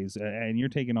these days, and you're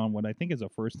taking on what I think is a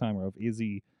first timer of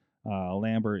Izzy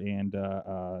Lambert and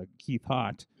Keith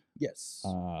Hott. Yes.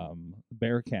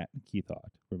 Bearcat Keith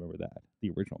Hott. Remember that,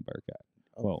 the original Bearcat.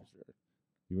 Oh, sure.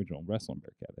 The original wrestling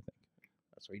Bearcat, I think.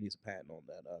 That's right. He needs a patent on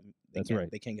that. That's right.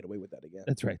 They can't get away with that again.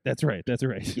 That's right.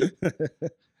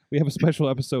 We have a special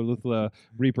episode with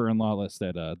Reaper and Lawless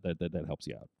that helps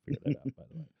you out. Figure that out, by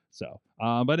the way. So,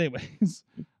 but anyways,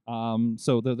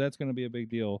 so that's going to be a big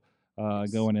deal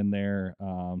going in there.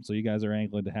 So you guys are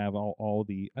angling to have all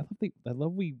the. I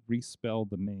love we respelled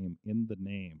the name in the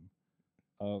name.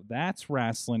 That's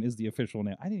Wrestling is the official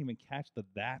name. I didn't even catch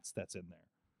that's in there.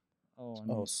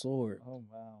 Oh, Sword. Oh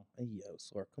wow. Hey, yo,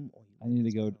 Sword, come on. I need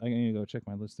to go check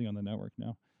my listing on the network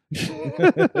now.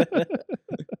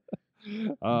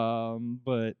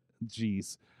 But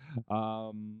geez.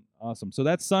 Awesome. So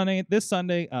that's this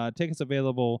Sunday. Tickets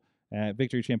available at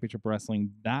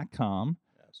victorychampionshipwrestling.com.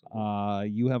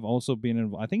 You have also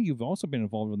been I think you've also been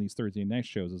involved in these Thursday night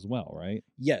shows as well, right?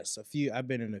 Yes, a few. I've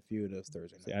been in a few of those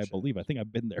Thursday night shows. I think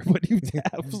I've been there, but you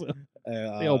have. So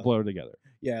they all blur together.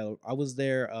 Yeah, I was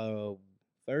there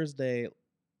Thursday a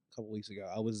couple weeks ago.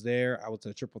 I was there. I was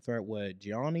in a triple threat with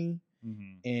Gianni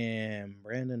and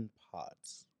Brandon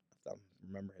Potts, if I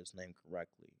remember his name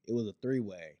correctly. It was a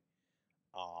three-way.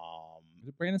 Is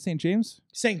it Brandon St. James?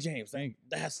 St. James.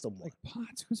 That's the one. Like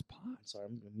Potts. Who's Potts? Sorry,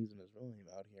 I'm using his real name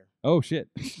out here. Oh shit.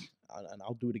 And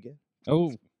I'll do it again.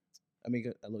 Oh. I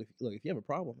mean, look. If you have a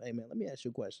problem, hey man, let me ask you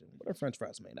a question. What are French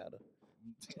fries made out of?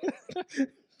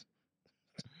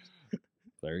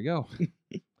 There you go.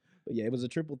 But yeah, it was a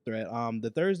triple threat.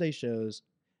 The Thursday shows,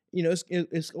 you know,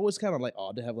 it's always kind of like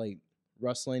odd to have like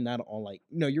wrestling not on like,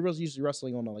 you know, you're usually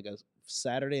wrestling on like a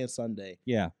Saturday and Sunday.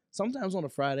 Yeah. Sometimes on a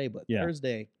Friday, but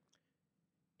Thursday.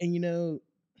 And you know,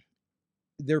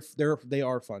 they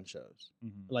are fun shows.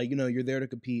 Like, you know, you're there to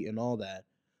compete and all that,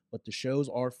 but the shows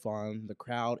are fun. The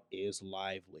crowd is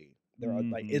lively. There are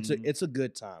like it's a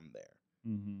good time there.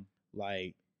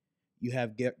 Like you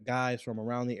have guys from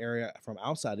around the area, from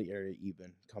outside the area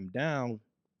even, come down,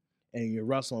 and you're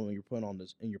wrestling and you're putting on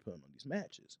these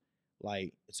matches.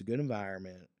 Like it's a good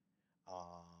environment.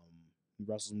 You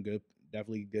wrestle some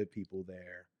definitely good people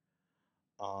there.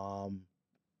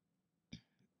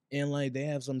 And like they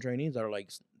have some trainees that are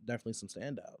like definitely some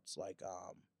standouts. Like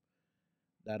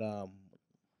that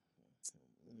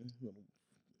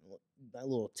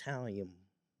little Italian.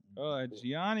 Oh, that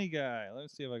Gianni guy.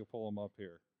 Let's see if I can pull him up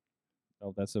here.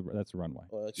 Oh, that's a runway.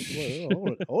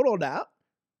 Hold on now.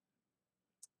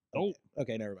 Oh,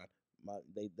 okay, never mind.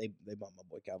 They bumped my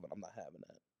boy Calvin. I'm not having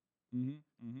that.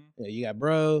 Yeah, you got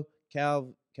bro,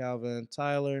 Calvin,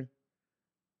 Tyler.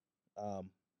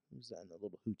 Who's that in the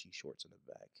little hoochie shorts in the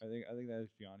back? I think that is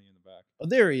Gianni in the back. Oh,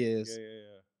 there he is.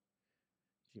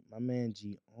 Yeah. My man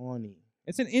Gianni.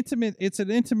 It's an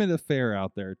intimate affair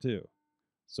out there too.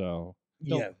 So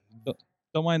don't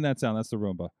mind that sound. That's the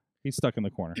Roomba. He's stuck in the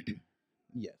corner.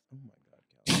 Yes. Oh my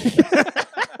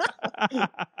God, Calvin.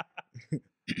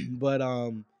 But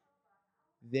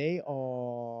they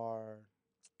are.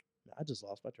 I just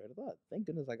lost my train of thought. Thank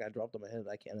goodness I got dropped on my head.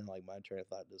 I can't, and like my train of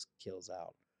thought just kills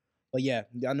out. But yeah,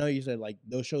 I know you said like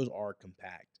those shows are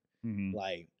compact.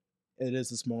 Like it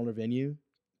is a smaller venue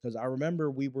because I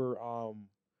remember we were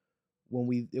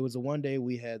when it was the one day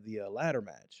we had the ladder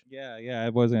match. Yeah,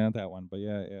 it wasn't at that one, but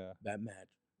yeah. That match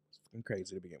was fucking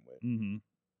crazy to begin with. Mm-hmm.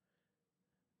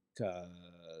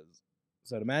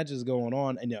 So the match is going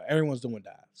on, and everyone's doing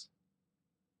dives.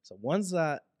 So one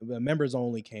side, the members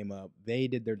only came up. They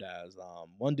did their dives.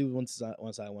 One dude one side,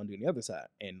 one dude on the other side,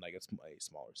 in like a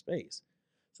smaller space.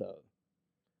 So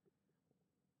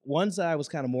one side was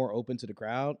kind of more open to the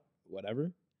crowd,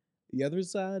 whatever. The other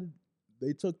side,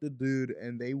 they took the dude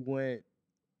and they went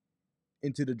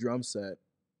into the drum set.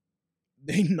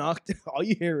 They knocked. All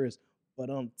you hear is,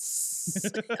 and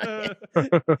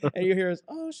you hear is,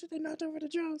 oh shit, they knocked over the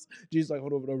drums. G's like,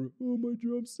 hold over, oh my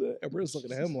drum set, and we're just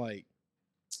looking at him like,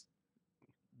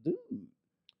 dude,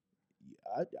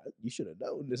 you should have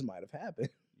known this might have happened.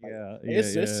 Like,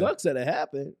 it sucks that it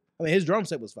happened. I mean, his drum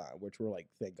set was fine, which we're like,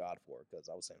 thank God for, because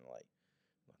I was saying like,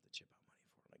 we'll have to chip out money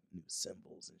for like new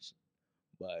cymbals and shit.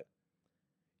 But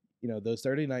those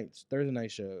Thursday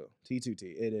night show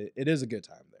T2T, it is a good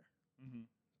time there. Mm-hmm.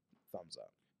 Thumbs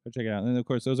up. Go check it out. And of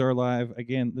course, those are live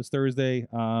again this Thursday.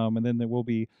 And then there will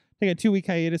be taking a 2-week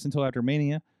hiatus until after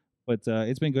Mania. But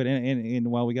it's been good. And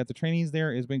while we got the trainees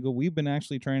there, it's been good. We've been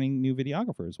actually training new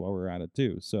videographers while we're at it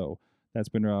too. So that's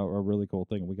been a really cool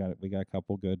thing. We got a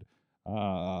couple good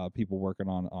people working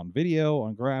on video,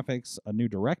 on graphics, a new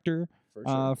director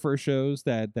for shows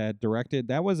that directed.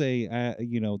 That was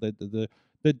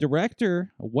the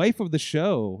director, wife of the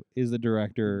show, is the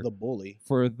director. The bully.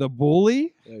 For The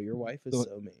Bully? Yo, your wife is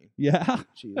so mean. Yeah.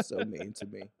 She is so mean to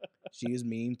me. She is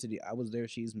mean to I was there,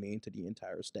 she's mean to the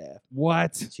entire staff.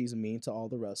 What? She's mean to all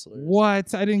the wrestlers.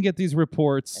 What? I didn't get these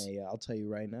reports. Hey, I'll tell you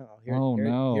right now.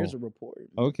 No. Here's a report.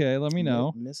 Okay, let me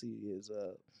know. Missy is,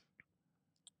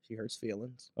 she hurts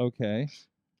feelings. Okay.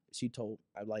 She told,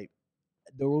 the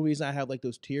real reason I have like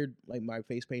those tiered, like my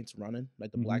face paint's running,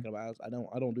 like the black and eyes, I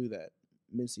don't do that.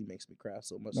 Missy makes me cry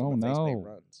so much. Oh, my face no. paint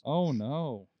runs. Oh,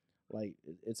 no. Like,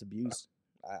 it's abuse.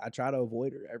 I try to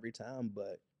avoid her every time,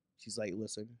 but she's like,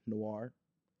 listen, Noir,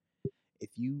 if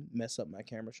you mess up my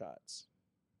camera shots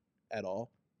at all,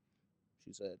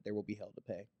 she said, there will be hell to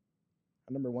pay. I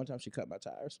remember one time she cut my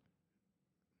tires.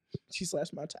 She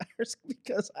slashed my tires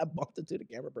because I bumped into the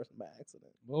camera person by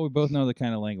accident. Well, we both know the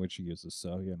kind of language she uses,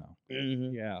 so,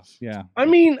 Mm-hmm. Yeah. I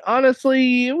mean,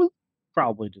 honestly, it was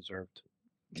probably deserved.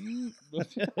 I'm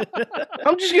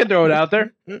just gonna throw it out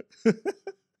there.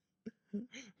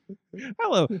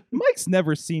 Hello, Mike's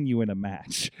never seen you in a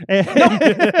match.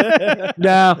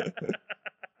 No.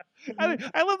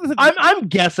 I love this. I'm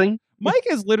guessing. Mike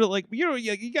is literally like,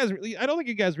 you guys. I don't think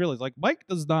you guys realize, like, Mike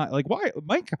does not like why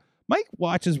Mike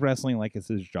watches wrestling like it's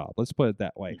his job. Let's put it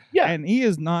that way. Yeah. And he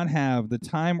does not have the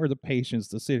time or the patience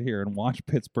to sit here and watch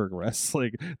Pittsburgh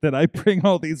wrestling that I bring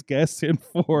all these guests in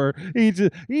for. He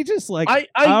just like, I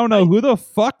don't know who the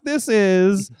fuck this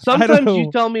is. Sometimes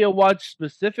you tell me to watch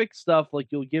specific stuff, like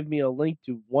you'll give me a link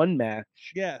to one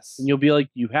match. Yes. And you'll be like,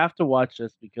 you have to watch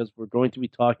this because we're going to be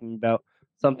talking about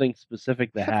something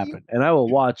specific that happened, and I will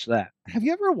watch that. Have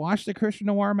you ever watched a Christian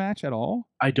Noir match at all?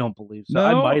 I don't believe so. No?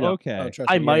 I might have. Okay.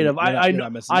 I might have.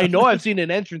 I know I've seen an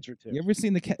entrance or two. You ever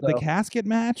seen the casket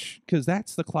match? Because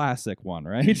that's the classic one,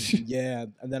 right? Yeah,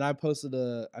 and then I posted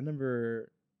I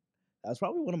remember that was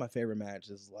probably one of my favorite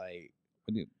matches. Like,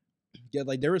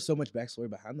 like there was so much backstory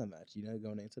behind that match.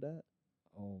 Going into that.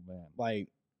 Oh man. Like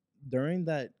during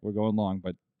that, we're going long,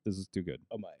 but this is too good.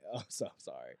 So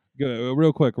sorry. Go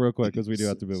real quick, because we do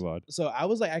have to move on. So I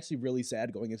was like actually really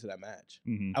sad going into that match.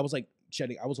 Mm-hmm. I was like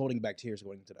I was holding back tears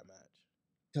going into that match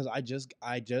because I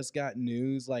just got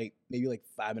news like maybe like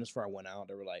 5 minutes before I went out.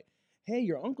 They were like, "Hey,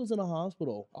 your uncle's in the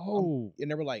hospital." Oh,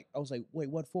 and they were like, I was like, "Wait,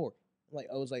 what for?"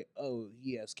 I was like, "Oh,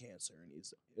 he has cancer and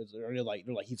they're like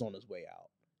he's on his way out,"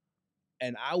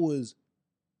 and I was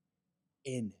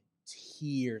in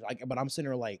tears. But I'm sitting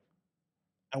there like,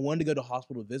 I wanted to go to the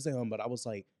hospital to visit him, but I was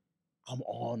like, I'm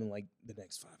on in like the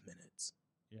next 5 minutes.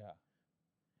 Yeah.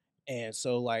 And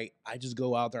so like I just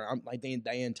go out there. I'm like the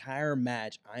entire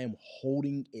match, I am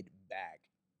holding it back.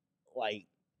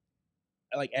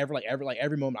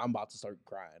 Every moment I'm about to start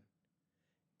crying.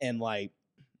 And like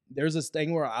there's this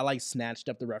thing where I like snatched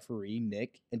up the referee,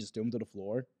 Nick, and just threw him to the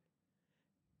floor.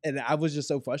 And I was just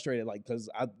so frustrated, like, because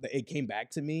it came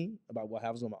back to me about what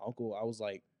happens with my uncle. I was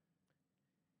like,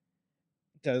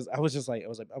 because I was just going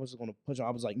to push him.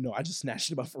 I was like, no, I just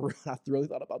snatched him up for real. I really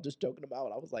thought about just choking him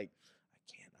out. I was like,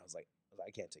 I can't. I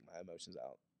can't take my emotions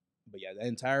out. But yeah, the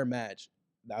entire match,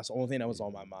 that's the only thing that was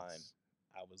on my mind.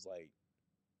 I was like,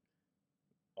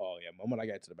 oh yeah. The moment I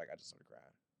got to the back, I just started crying.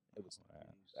 It was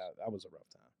that was a rough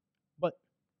time. But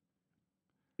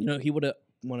he would have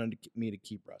wanted me to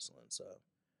keep wrestling. So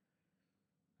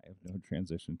I have no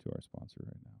transition to our sponsor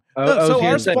right now. So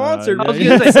our sponsor. I was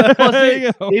gonna say, plus There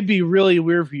you go. it'd be really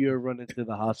weird for you to run into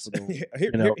the hospital,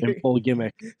 in full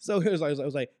gimmick. So I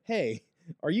was like, hey,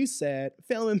 are you sad?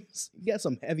 Family, you got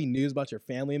some heavy news about your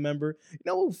family member. You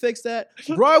know who fixed that?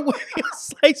 Broadway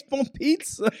Slice Bone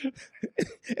Pizza. If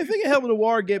it can help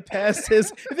Noir get past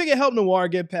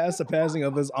the passing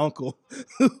of his uncle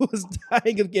who was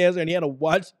dying of cancer, and he had to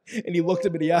watch, and he looked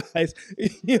him in the eyes.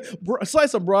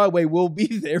 Slice on Broadway will be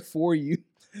there for you.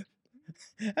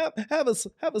 Have a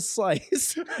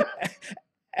slice.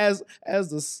 As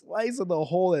the slice of the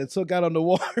hole that took out on the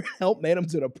water helped made him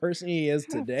to the person he is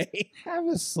today. Have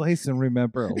a slice and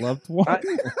remember a loved one.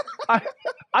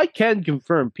 I can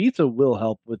confirm pizza will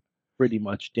help with pretty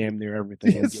much damn near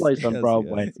everything. And Slice on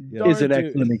Broadway is an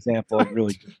excellent example of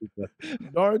really good pizza.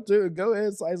 Darn dude, go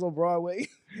ahead, Slice on Broadway.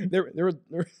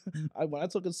 When I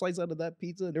took a slice out of that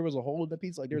pizza, there was a hole in the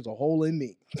pizza, like there's a hole in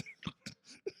me.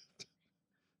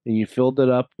 And you filled it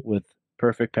up with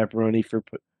perfect pepperoni for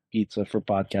pizza for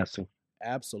podcasting.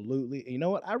 Absolutely. And you know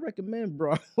what? I recommend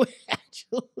Broadway,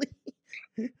 actually.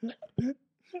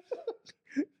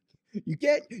 You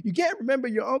can't remember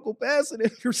your uncle passing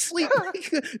if you're sleeping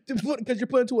because you're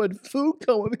put into a food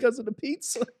coma because of the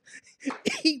pizza.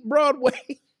 Eat Broadway.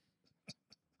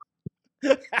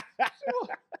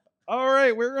 All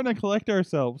right, we're gonna collect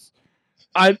ourselves.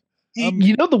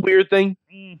 You know the weird thing?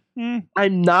 Mm-hmm.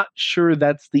 I'm not sure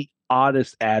that's the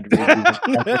oddest ad read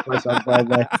on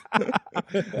Broadway.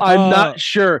 I'm not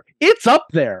sure. It's up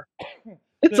there.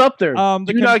 It's up there.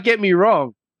 Do not get me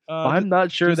wrong. I'm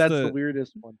not sure that's the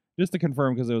weirdest one. Just to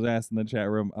confirm, because it was asked in the chat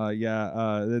room.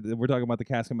 We're talking about the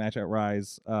casket match at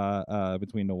Rise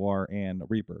between Noir and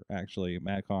Reaper. Actually,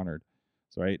 Matt Connard.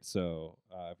 Right. So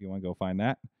if you want to go find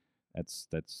that,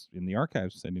 that's in the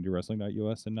archives and into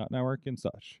wrestling.us and Not Network and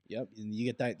such. Yep, and you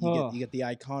get that you get the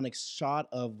iconic shot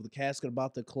of the casket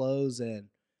about to close, and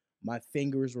my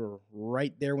fingers were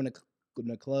right there when it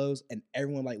closed, and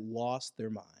everyone like lost their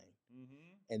mind.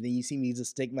 Mm-hmm. And then you see me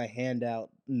just stick my hand out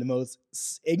in the most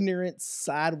ignorant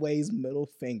sideways middle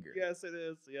finger. Yes, it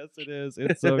is. Yes, it is.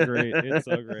 It's so great. It's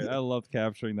so great. I loved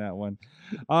capturing that one.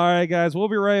 All right, guys, we'll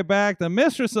be right back. The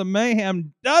Mistress of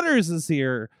Mayhem, Dutters, is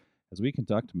here as we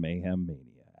conduct Mayhem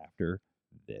Mania after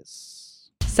this.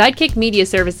 Sidekick Media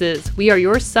Services. We are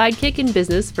your sidekick in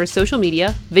business for social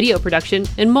media, video production,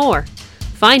 and more.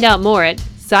 Find out more at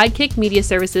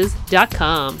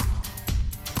sidekickmediaservices.com.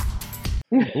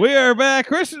 We are back.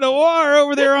 Christian Noir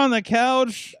over there on the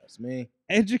couch. That's me.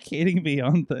 Educating me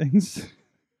on things.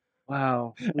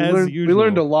 Wow. We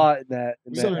learned a lot in that.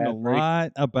 We learned a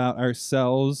lot about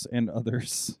ourselves and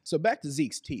others. So back to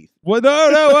Zeke's teeth. Well,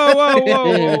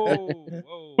 whoa.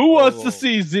 Who wants to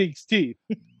see Zeke's teeth?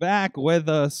 Back with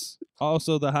us,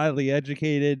 also the highly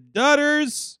educated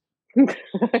Dutters.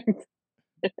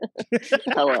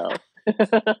 Hello.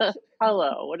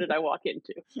 Hello. What did I walk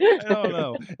into? I don't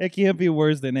know. It can't be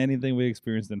worse than anything we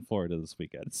experienced in Florida this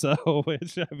weekend. So,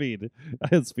 let's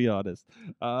be honest.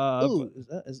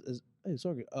 Hey,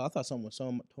 sorry. I thought someone was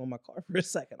towing my car for a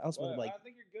second. I was I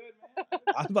think you're good, man.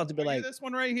 I was about to be like, this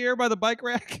one right here by the bike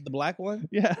rack. The black one?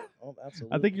 Yeah. Oh,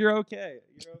 absolutely. I think you're okay.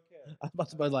 I was about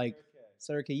to be like,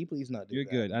 sir, can you please not do that? You're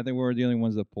good. I think we're the only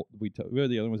ones that we're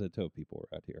the only ones that tow people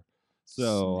out here.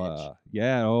 So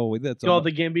that's all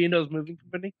the Gambino's moving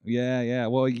company. Yeah.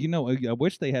 Well, I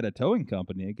wish they had a towing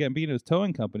company. A Gambino's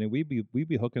towing company. We'd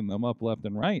be hooking them up left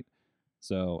and right.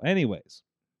 So, anyways.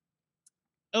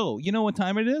 Oh, you know what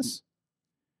time it is?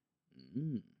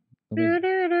 What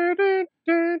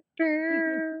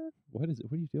is it?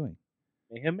 What are you doing?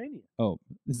 Mayhem Mania. Oh,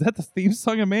 is that the theme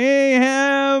song of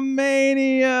Mayhem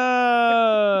Mania?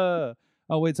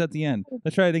 Oh, wait, it's at the end.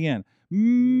 Let's try it again.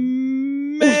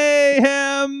 Mayhem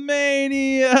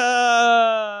Mania.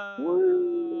 Look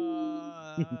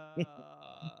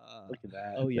at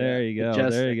that. Oh, yeah. There you go.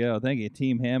 Majestic. There you go. Thank you,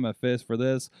 Team Ham, a fist for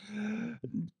this.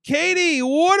 Katie,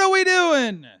 what are we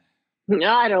doing?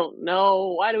 I don't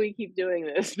know. Why do we keep doing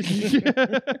this? You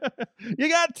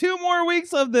got 2 more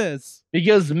weeks of this.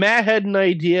 Because Matt had an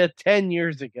idea 10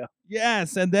 years ago.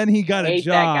 Yes, and then he got a Hate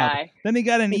job. that guy. Then he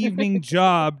got an evening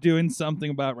job doing something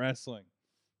about wrestling.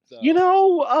 So, You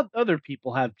know, other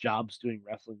people have jobs doing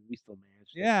wrestling. We still manage.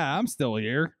 yeah, I'm still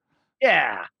here.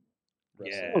 Yeah.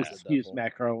 Wrestling No is the excuse, devil.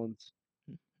 Matt Carlins.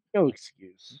 No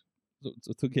excuse.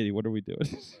 So, Katie, what are we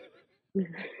doing?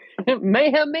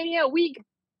 Mayhem Mania Week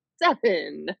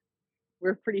 7.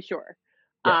 We're pretty sure.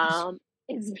 Yes.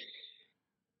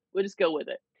 We'll just go with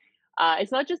it.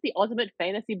 It's not just the ultimate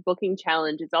fantasy booking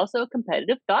challenge, it's also a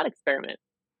competitive thought experiment.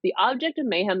 The object of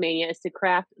Mayhem Mania is to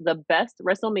craft the best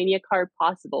WrestleMania card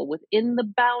possible within the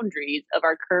boundaries of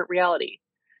our current reality.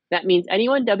 That means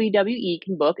anyone WWE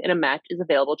can book and a match is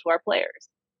available to our players.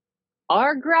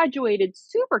 Our graduated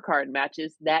supercard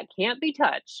matches that can't be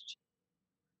touched,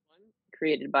 one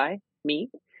created by me,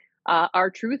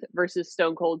 R-Truth versus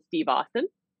Stone Cold Steve Austin.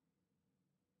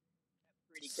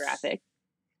 Pretty graphic.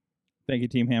 Thank you,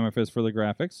 Team Hammerfist, for the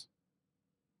graphics.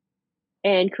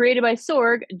 And created by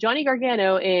Sorg, Johnny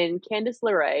Gargano and Candice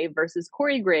LeRae versus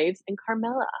Corey Graves and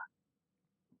Carmella.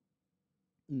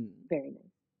 Very nice.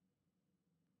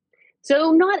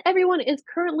 So not everyone is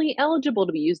currently eligible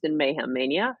to be used in Mayhem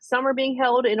Mania. Some are being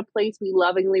held in a place we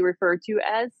lovingly refer to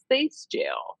as Space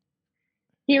Jail.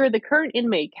 Here, the current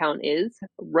inmate count is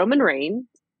Roman Reigns,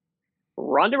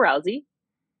 Ronda Rousey,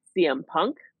 CM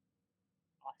Punk,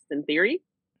 Austin Theory,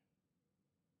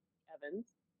 Evans,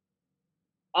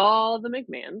 all the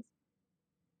McMahons.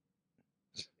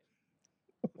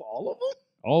 All of them?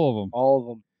 All of them. All of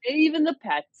them. Even the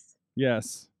pets.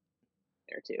 Yes.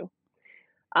 There too.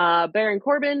 Baron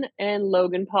Corbin and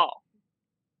Logan Paul.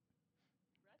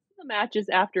 The rest of the matches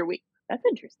after week. That's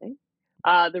interesting.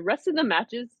 The rest of the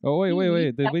matches. Oh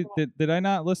wait. Did I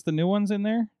not list the new ones in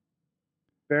there?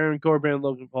 Baron Corbin and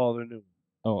Logan Paul are new.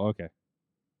 Oh, okay.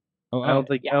 Oh, I don't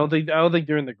think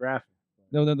they're in the graphic.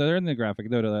 No, they're in the graphic.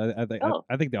 No,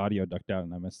 I think the audio ducked out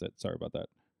and I missed it. Sorry about that.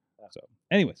 So,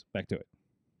 anyways, back to it.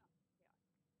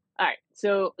 All right.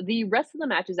 So the rest of the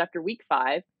matches after week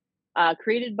 5,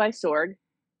 created by Sorg,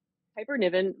 Piper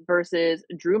Niven versus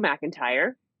Drew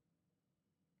McIntyre.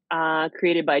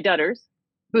 Created by Dutters,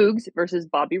 Boogs versus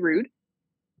Bobby Roode.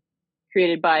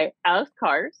 Created by Alex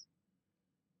Cars,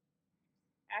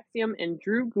 Axiom and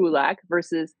Drew Gulak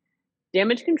versus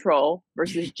Damage Control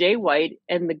versus Jay White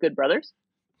and the Good Brothers.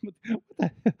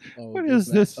 What is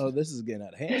this? Oh, this is getting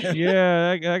out of hand.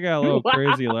 Yeah, I got a little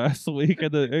crazy last week,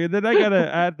 and then I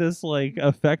gotta add this like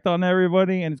effect on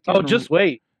everybody, and it's getting, just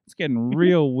wait. It's getting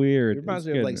real weird. It reminds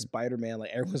me of like Spider-Man.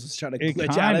 Like everyone's just trying to It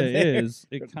glitch out of kinda there. is.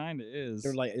 It kind of is.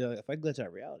 They're like, if I glitch out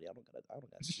of reality, I don't got.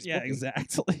 Yeah,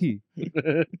 exactly.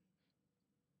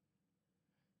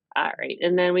 All right,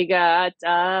 and then we got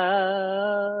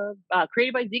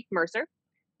created by Zeke Mercer,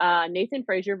 Nathan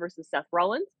Frazier versus Seth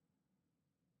Rollins,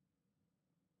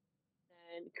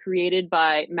 and created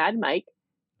by Mad Mike,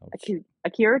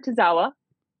 Akira Tozawa. Are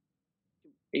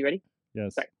you ready?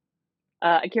 Yes. Sorry.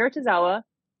 Akira Tozawa.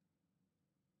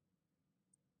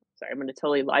 Sorry,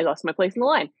 I lost my place in the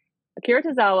line. Akira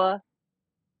Tozawa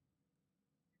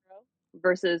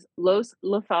versus Los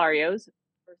Lotharios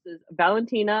versus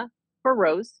Valentina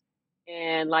Feroz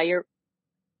and Lyra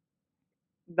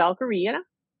Valkyria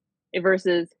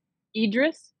versus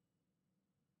Idris.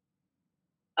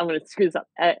 I'm going to screw this up.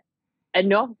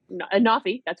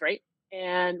 Anafi, that's right.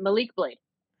 And Malik Blade.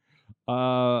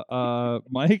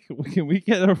 Mike, can we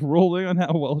get a ruling on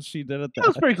how well she did at that? That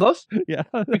was pretty close. Yeah.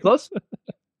 Pretty close.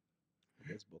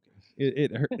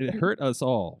 It hurt us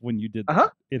all when you did that. Uh-huh.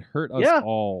 It hurt us Yeah.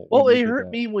 all. Well, when it you did hurt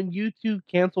that. me when you two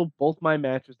canceled both my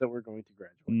matches that were going to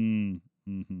graduate.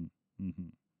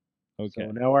 Okay.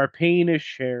 So now our pain is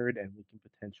shared and we can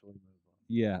potentially move on.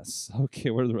 Yes.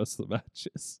 Okay, what are the rest of the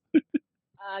matches?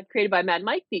 Created by Mad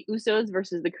Mike, the Usos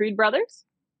versus the Creed Brothers.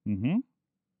 Mm-hmm.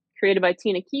 Created by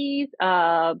Tina Keys,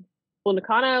 Bull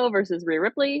Nakano versus Rhea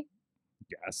Ripley.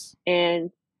 Yes.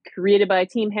 And created by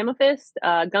Team Hammerfist,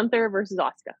 Gunther versus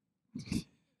Asuka.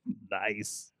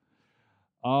 Nice.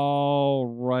 All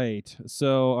right.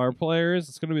 So our players,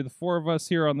 it's going to be the 4 of us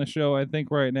here on the show, I think,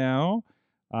 right now.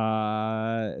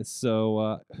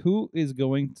 So who is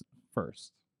going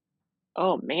first?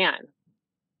 Oh man.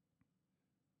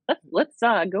 Let's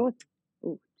go with.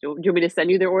 Do you want me to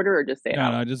send you their order or just say it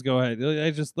out? No, just go ahead.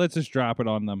 Let's just drop it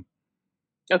on them.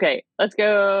 Okay, let's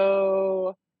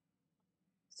go.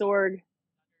 Sorg.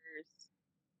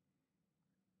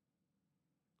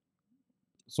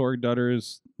 Sorg,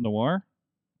 Dutters, Noir.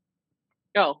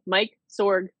 Oh, Mike,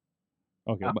 Sorg.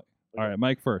 Okay. All right,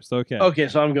 Mike first. Okay. Okay,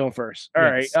 so I'm going first. All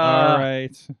right. Yes, all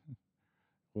right.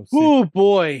 We'll see. Oh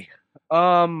boy.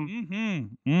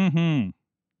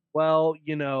 Well,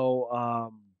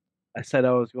 I said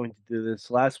I was going to do this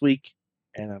last week,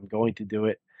 and I'm going to do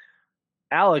it.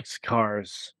 Alex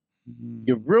Cars,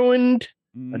 you ruined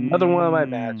another one of my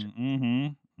matches.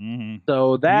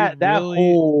 So that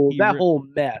whole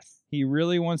mess. He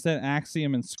really wants that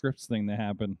Axiom and Scripts thing to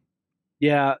happen.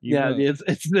 Yeah,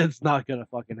 it's not gonna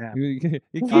fucking happen. You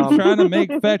keep trying to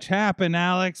make fetch happen,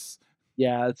 Alex.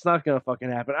 Yeah, it's not gonna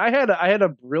fucking happen. I had a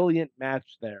brilliant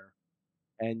match there,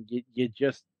 and you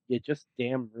just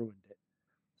damn ruined it.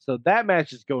 So that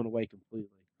match is going away completely.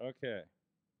 Okay.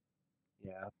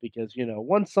 Yeah, because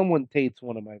once someone dates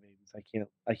one of my babies, I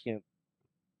can't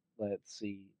let it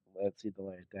see the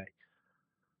light of day.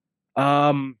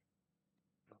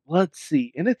 let's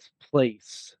see. In its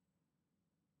place.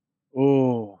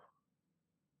 Oh.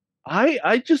 I'm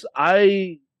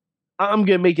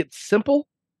gonna make it simple.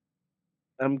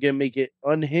 I'm gonna make it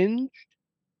unhinged.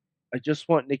 I just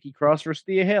want Nikki Cross versus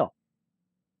Thea Hale.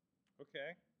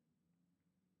 Okay.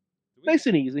 Nice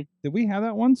and easy. Did we have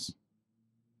that once?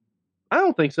 I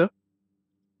don't think so.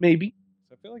 Maybe.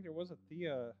 I feel like there was a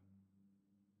Thea.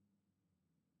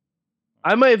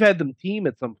 I might have had them team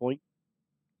at some point.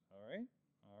 All right.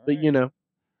 But you know.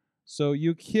 So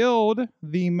you killed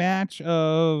the match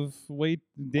of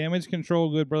Damage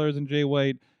Control, Good Brothers, and Jay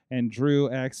White, and Drew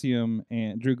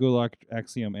Gulak,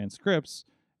 Axiom, and Scripps,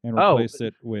 and replaced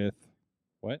it with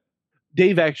what?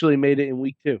 Dave actually made it in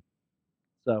week 2.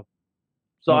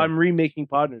 So I'm remaking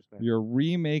Podner's match. You're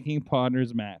remaking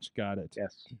Podner's match. Got it.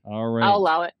 Yes. All right. I'll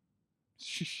allow it.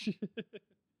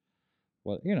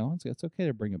 Well, it's okay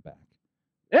to bring it back.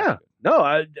 Yeah.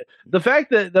 No, the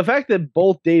fact that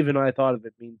both Dave and I thought of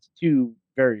it means 2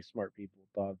 very smart people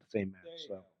thought of the same match.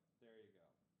 There you go.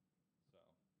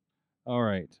 All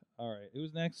right.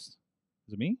 Who's next?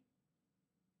 Is it me?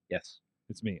 Yes.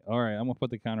 It's me. All right. I'm gonna put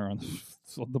the counter on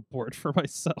the board for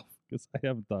myself because I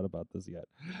haven't thought about this yet.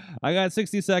 I got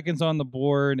 60 seconds on the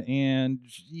board, and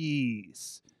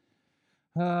jeez.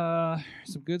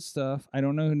 Some good stuff. I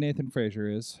don't know who Nathan Frazier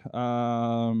is.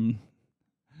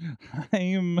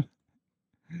 He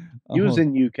was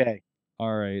in UK.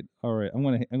 All right. I'm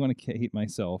gonna hate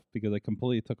myself because I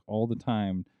completely took all the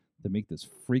time to make this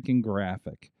freaking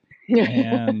graphic,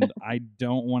 and I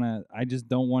just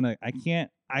don't want to.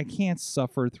 I can't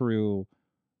suffer through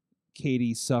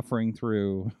Katie suffering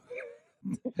through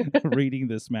reading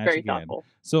this match Very again. thoughtful.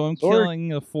 So I'm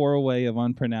killing a 4-way of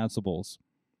unpronounceables.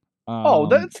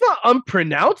 That's not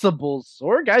unpronounceable,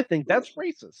 Sorg. I think that's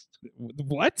racist.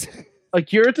 What?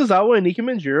 Akira Tozawa and Nika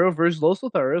Manjiro versus Los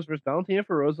Lotharios versus Valentina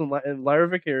Feroz and Lyra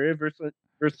Vicaria versus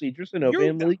Cedra Sonobe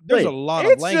and Lily There's Blade. a lot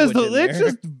of language in there. It's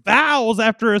just vowels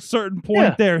after a certain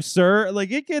point there, sir.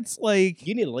 Like, it gets like...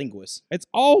 You need a linguist. It's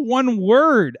all one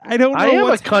word. I don't know I am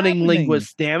what's a cunning happening.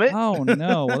 linguist, damn it. Oh,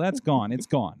 no. Well, that's gone. It's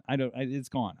gone. It's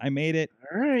gone. I made it.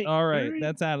 All right.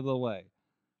 That's out of the way.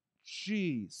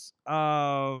 Jeez.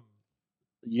 I'm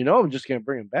just going to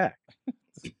bring him back.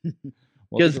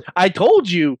 Well, Because I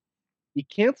told you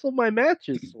canceled my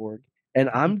matches, Sorg, and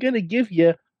I'm going to give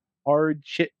you hard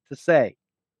shit to say.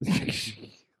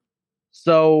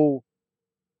 So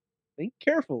think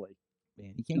carefully.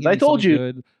 Man, you can't I told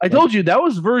you that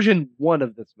was version 1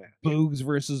 of this match. Boogs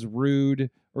versus Rude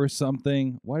or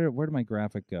something. Where did my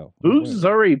graphic go? Boogs is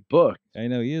already booked. I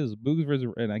know he is. Boogs versus,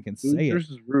 and I can Boogs say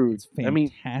versus Rude. It's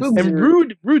fantastic.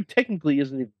 And Rude technically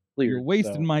isn't even clear. You're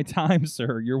wasting my time,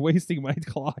 sir. You're wasting my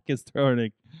clock is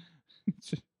turning.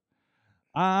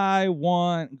 I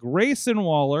want Grayson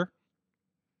Waller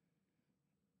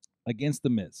against The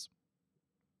Miz.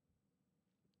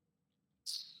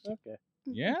 Okay.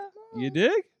 Yeah? You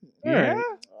dig? All Yeah? right.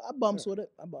 I bumps with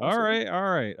it. All right.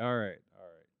 I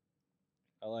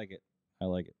like it.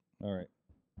 All right.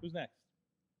 Who's next?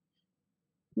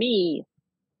 Me.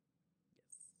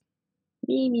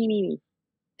 Me.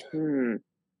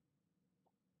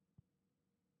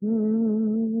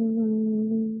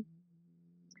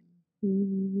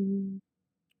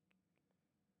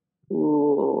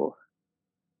 Ooh.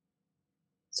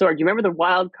 Sorg, do you remember the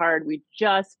wild card we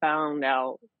just found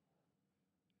out is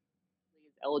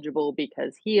eligible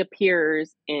because he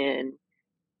appears in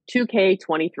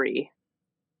 2K23?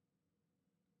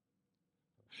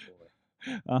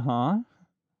 Uh-huh.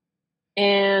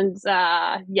 And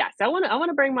yes, I want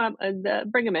to bring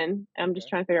him in. I'm just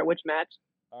trying to figure out which match.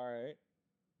 All right.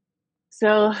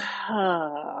 So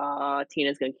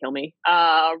Tina's gonna kill me.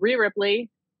 Rhea Ripley.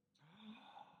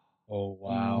 Oh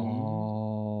wow.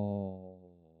 Oh.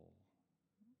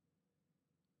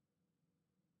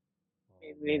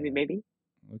 Maybe.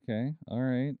 Okay. All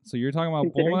right. So you're talking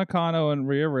about Bull Nakano and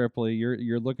Rhea Ripley.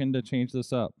 You're looking to change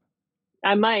this up.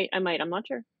 I might. I'm not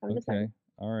sure. Okay.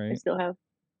 All right. I still have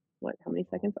how many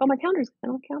seconds? Oh, my counter's I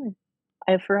don't counter.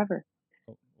 I have forever.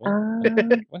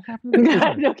 What happened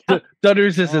to the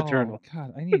Dutters is eternal.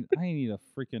 God, I need a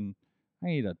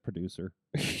producer.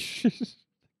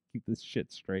 Keep this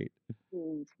shit straight.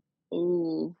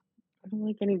 Ooh. I don't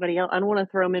like anybody else. I don't want to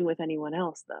throw him in with anyone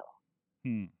else though.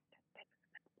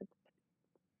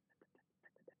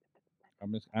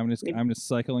 I'm just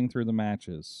cycling through the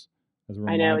matches as a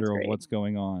reminder of what's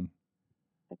going on.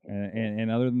 Okay.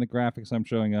 And other than the graphics I'm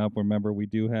showing up, remember we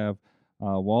do have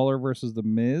Waller versus The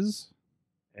Miz.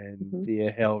 And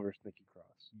Thea Hale versus Nikki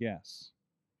Cross. Yes.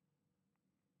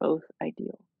 Both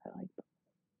ideal. I like both.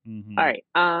 Mm-hmm. All right.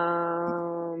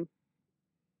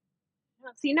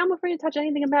 See, now I'm afraid to touch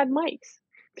anything in Mad Mike's.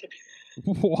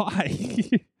 Why?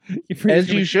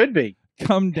 As you should be.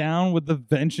 Come down with the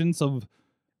vengeance of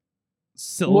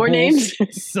syllables, More names,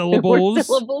 syllables.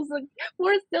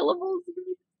 more syllables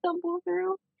to stumble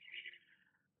through.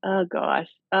 Oh gosh.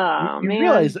 Oh You man.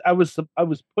 realize I was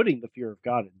putting the fear of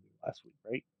God in you last week,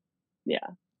 right? Yeah.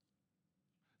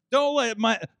 Don't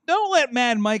let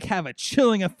Mad Mike have a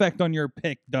chilling effect on your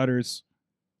pick, Dutters.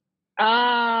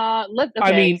 I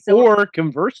mean, or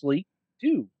conversely,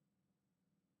 too.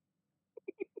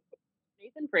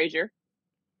 Nathan Frazier.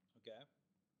 Okay.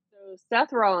 So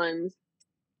Seth Rollins,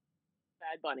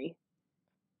 Bad Bunny.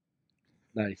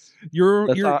 Nice. You're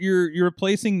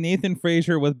replacing Nathan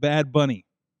Frazier with Bad Bunny.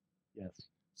 Yes.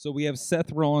 So we have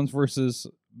Seth Rollins versus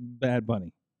Bad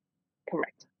Bunny.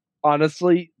 Correct.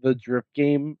 Honestly, the drip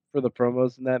game for the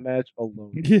promos in that match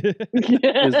alone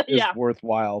is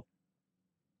worthwhile.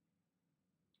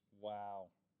 Wow.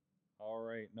 All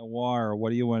right, Noir, what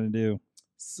do you want to do?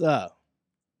 So,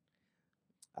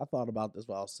 I thought about this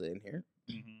while I was sitting here.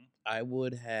 I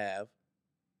would have.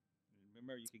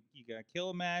 Remember, you can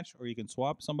kill a match, or you can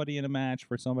swap somebody in a match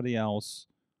for somebody else.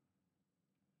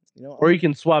 You know, or you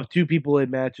can swap two people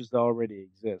in matches that already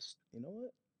exist. You know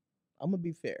what? I'm gonna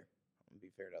be fair. I'm gonna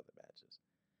be fair to other matches.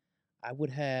 I would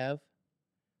have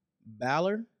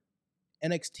Balor,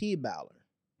 NXT Balor.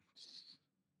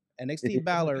 NXT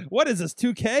Balor. What is this,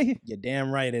 2K? You're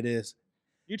damn right it is.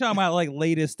 You're talking about like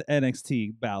latest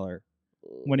NXT Balor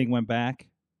when he went back?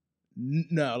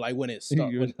 No, like when it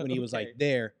started, when he was like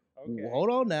there. Okay. Hold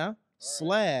on now.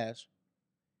 Right.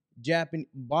 / Japan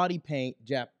body paint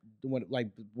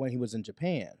when he was in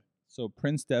Japan. So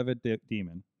Prince Devitt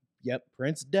Demon. Yep,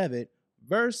 Prince Devitt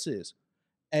versus,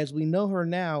 as we know her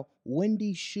now,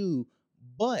 Wendy Shu,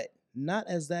 but not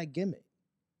as that gimmick.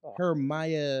 Her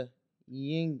Mei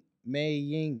Ying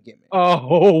gimmick.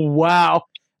 Oh wow!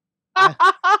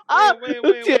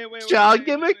 Wait, Child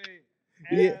gimmick?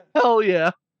 Yeah. Hell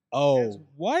yeah! Oh,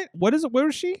 what? What is it? Where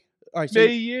is she? all right, so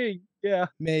Mei Ying, yeah,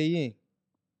 Mei Ying.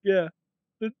 yeah.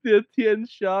 The Tien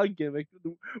Sha gimmick,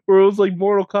 where it was like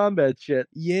Mortal Kombat shit.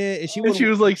 Yeah, and she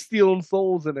was like stealing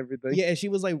souls and everything. Yeah, and she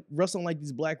was like wrestling like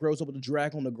these black girls over the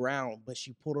drag on the ground, but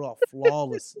she pulled it off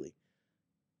flawlessly.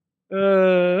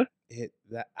 I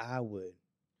would.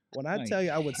 When I tell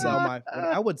you, I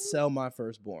would sell my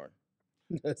firstborn.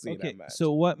 Okay,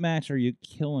 so what match are you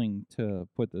killing to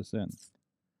put this in?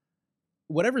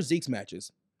 Whatever Zeke's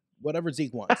matches, whatever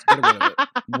Zeke wants, get rid of it.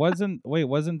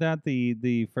 Wasn't that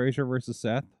the Frazier versus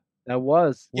Seth? That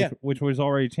was. Which was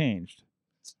already changed.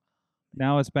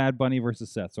 Now it's Bad Bunny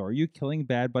versus Seth. So are you killing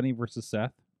Bad Bunny versus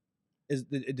Seth?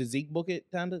 Does Zeke book it,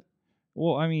 kinda?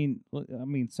 Well, I mean,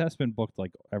 Seth's been booked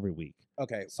like every week.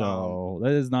 Okay, so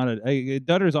that is not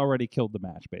Dutter's already killed the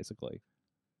match, basically.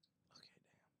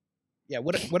 Yeah,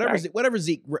 whatever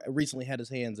Zeke recently had his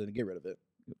hands in, get rid of it.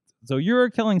 So you're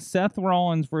killing Seth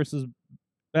Rollins versus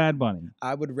Bad Bunny.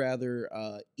 I would rather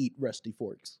eat rusty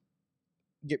forks.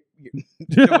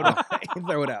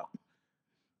 Throw it out.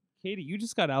 Katie, you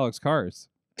just got Alex Cars.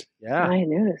 Yeah, I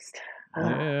noticed.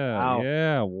 Wow.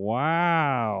 Yeah.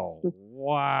 Wow.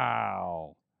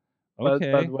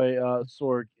 Okay. By the way,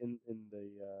 Sorg, in the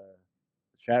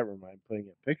chat room, I'm putting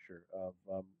a picture of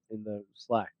in the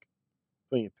Slack,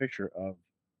 putting a picture of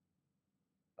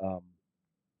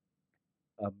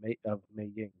Mei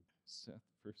Ying. Seth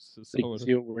versus. So you can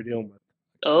see what we're dealing with.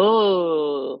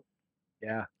 Oh.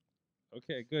 Yeah.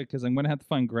 Okay, good, because I'm gonna have to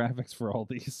find graphics for all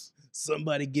these.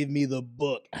 Somebody give me the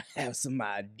book. I have some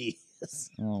ideas.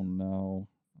 Oh no.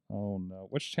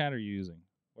 Which chat are you using?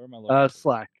 Where am I looking?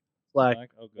 Slack. Oh,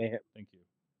 good. Mayhem. Thank you.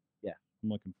 Yeah. I'm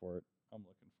looking for it.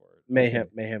 Mayhem. Okay.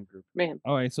 Mayhem group. Mayhem.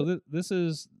 All right, so this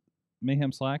is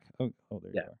Mayhem Slack. Oh, there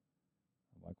you Yeah. are.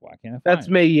 I'm like, why can't I find That's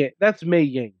it? Mei Ying. That's Mei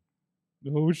Ying.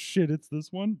 Oh shit! It's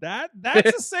this one. That's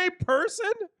the same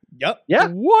person. Yep. Yeah.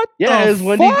 What? Yeah, the as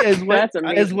Wendy fuck? That's as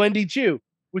amazing. Wendy Chu,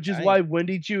 which is why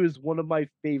Wendy Chu is one of my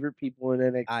favorite people in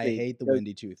NXT. I hate the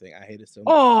Wendy Chu thing. I hate it so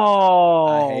much.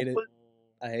 Oh,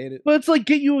 I hate it. But it's like,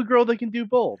 get you a girl that can do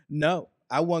both. No,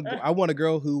 I want a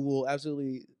girl who will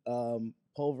absolutely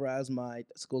pulverize my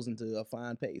testicles into a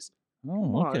fine paste.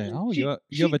 Oh, okay. Oh, you have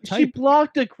a She type.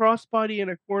 blocked a crossbody in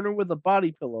a corner with a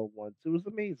body pillow once. It was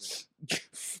amazing.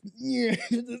 Yeah,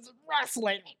 it's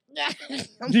wrestling.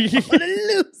 I'm gonna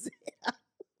lose it. I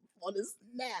want to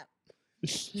snap.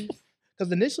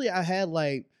 Because initially I had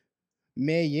like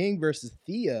Mei Ying versus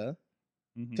Thea,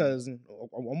 because I'm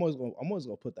always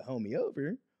gonna put the homie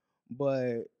over,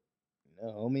 but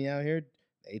homie out here,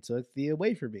 they took Thea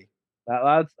away from me.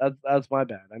 That's my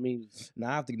bad. I mean,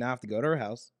 Now I have to go to her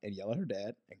house and yell at her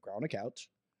dad and cry on the couch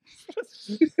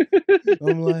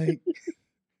I'm like,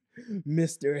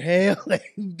 Mr. Hale,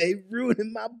 they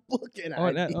ruining my booking.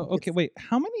 Okay, wait.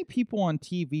 How many people on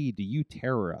TV do you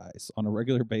terrorize on a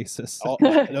regular basis? Oh,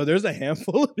 no, there's a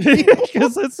handful of people.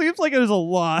 Because it seems like there's a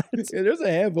lot. Yeah, there's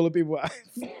a handful of people.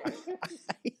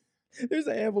 There's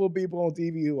a handful of people on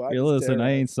TV who I Hey, just listen, I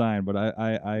terrorize. ain't signed, but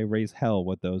I raise hell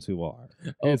with those who are.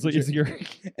 Oh, It's for sure. your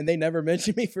And they never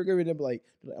mention me for giving them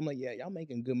I'm like, yeah, y'all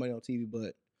making good money on TV,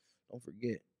 but don't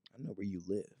forget, I know where you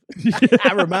live.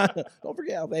 I remind them, don't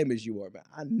forget how famous you are, man.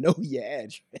 I know your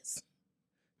address.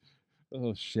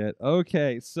 Oh shit.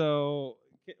 Okay, so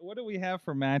what do we have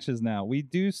for matches now? We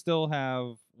do still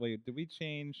have. Wait, did we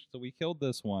change? So we killed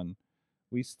this one.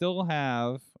 We still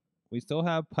have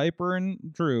Piper and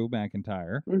Drew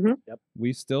McIntyre. Mm-hmm. Yep.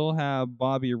 We still have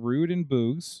Bobby Roode and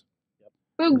Boogs.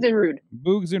 Boogs and Rude.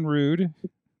 Boogs and Rude.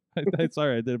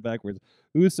 Sorry, I did it backwards.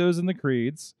 Usos and the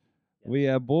Creeds. Yes. We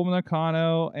have Bull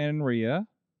Nakano and Rhea.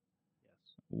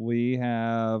 Yes. We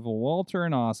have Walter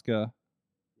and Asuka.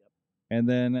 And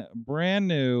then brand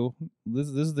new, this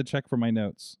is the check for my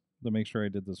notes to make sure I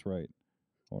did this right.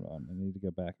 Hold on, I need to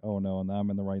get back. Oh no, now I'm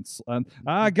in the right.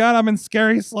 God, I'm in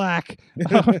scary Slack.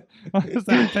 What's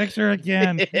that picture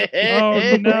again?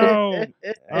 Oh no!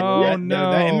 Oh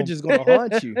no! That image is gonna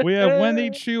haunt you. We have Wendy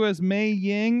Chu as Mei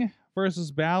Ying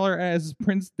versus Balor as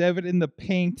Prince Devitt in the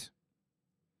paint.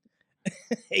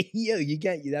 Yo, you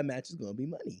got that match is gonna be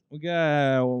money. We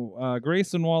got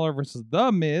Grayson Waller versus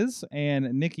The Miz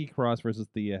and Nikki Cross versus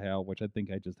Thea Hale, which I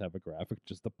think I just have a graphic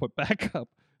just to put back up.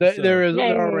 So- There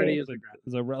Yay. already is a graphic. It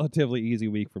was a relatively easy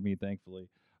week for me, thankfully.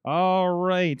 All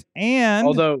right, and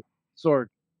Although, Sorg,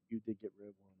 you did get rid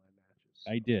of one of my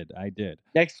matches. I did.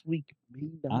 Next week, may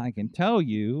not. I can tell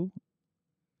you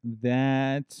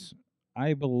that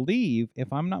I believe,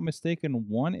 if I'm not mistaken,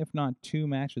 one, if not two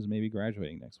matches may be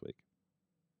graduating next week.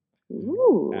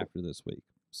 Ooh. After this week.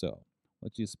 So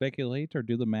let's just speculate or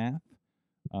do the math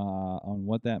on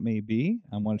what that may be.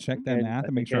 I want to check that And math I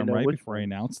and make think I sure I'm know right which before I ones.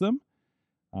 announce them.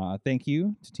 Thank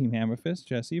you to Team Hammerfist,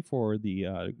 Jesse, for the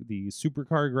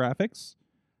supercar graphics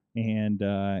and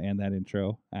that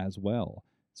intro as well.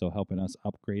 So helping us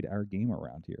upgrade our game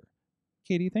around here.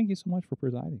 Katie, thank you so much for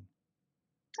presiding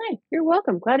Hey, you're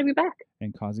welcome. Glad to be back.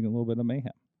 and causing a little bit of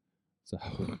mayhem. So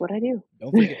What I do.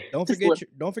 Don't Just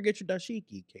forget your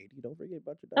dashiki, Katie. Don't forget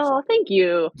about your dashiki. Oh, thank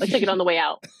you. I took it on the way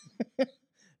out.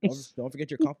 Don't forget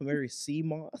your complimentary sea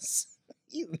moss.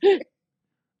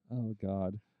 oh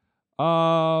God.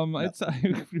 It's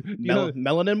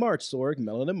Melon in March, Sorg.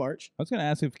 Melon in March. I was going to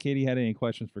ask if Katie had any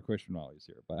questions for Christian while he's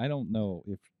here, but I don't know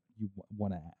if you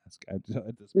want to ask. At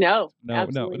this No. no,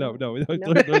 absolutely no, not. no.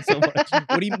 No. There's so much.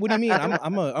 What do you mean?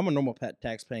 I'm a normal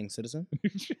tax paying citizen.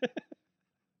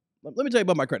 Let me tell you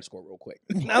about my credit score real quick.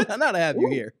 Now that I have you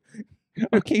here.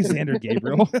 Okay, Xander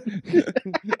Gabriel.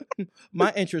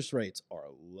 My interest rates are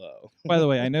low. By the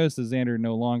way, I noticed that Xander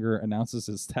no longer announces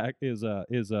his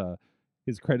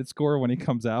credit score when he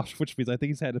comes out, which means I think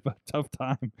he's had a tough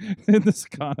time in this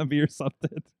economy or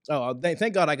something. Oh,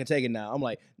 thank God I can take it now. I'm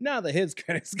like, now that his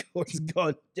credit score's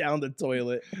gone down the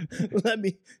toilet, let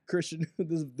me, Christian,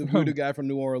 the voodoo guy from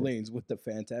New Orleans with the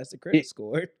fantastic credit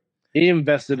score. He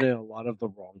invested in a lot of the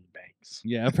wrong banks.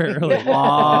 Yeah, apparently. A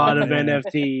lot of Yeah.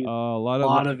 NFTs. A A lot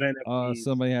lot of of NFTs.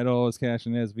 somebody had all his cash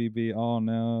in SVB. Oh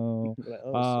no. Like,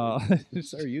 oh, Uh,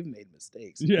 sir, you've made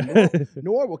mistakes. Yeah.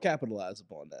 Noir will capitalize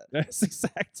upon that. Yes,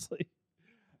 exactly.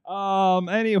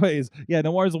 Anyways, yeah,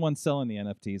 Noir's the one selling the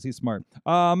NFTs. He's smart.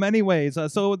 Anyways,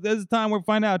 so this is time we're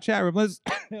finding out chat room. Let's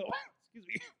excuse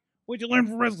me. What'd you learn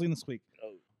from wrestling this week?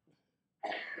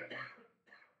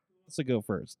 Let's go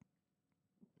first.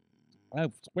 I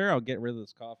swear I'll get rid of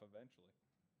this cough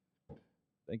eventually.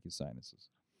 Thank you, sinuses.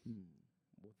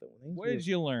 What did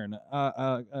you learn?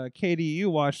 Katie, you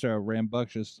watched a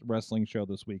rambunctious wrestling show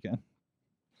this weekend.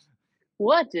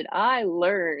 What did I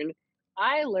learn?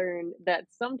 I learned that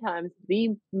sometimes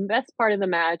the best part of the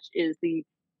match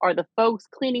are the folks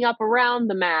cleaning up around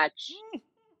the match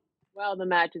while the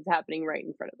match is happening right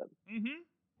in front of them. Mm-hmm.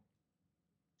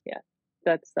 Yeah,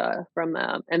 that's from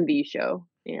MV show,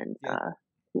 and Yeah.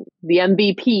 The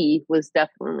MVP was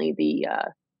definitely the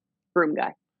broom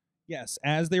guy. Yes,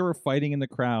 as they were fighting in the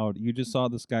crowd, you just saw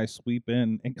this guy sweep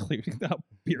in and clear up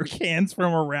beer cans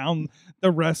from around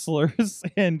the wrestlers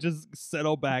and just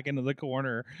settle back into the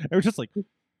corner. It was just like,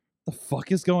 the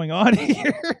fuck is going on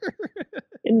here?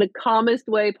 In the calmest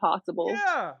way possible.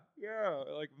 Yeah,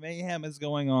 like mayhem is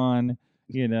going on,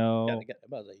 you know. You gotta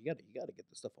get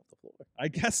the stuff off the floor. I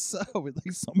guess so. Like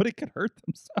somebody could hurt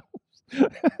themselves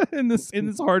in this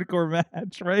hardcore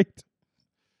match, right?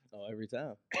 Oh, every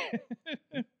time.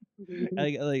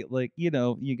 like you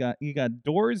know, you got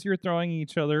doors you're throwing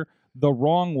each other the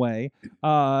wrong way.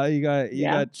 You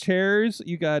got chairs,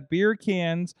 you got beer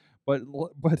cans, but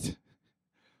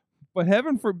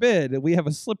heaven forbid we have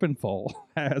a slip and fall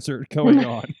hazard going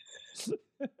on.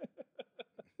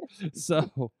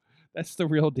 So that's the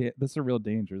real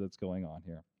danger that's going on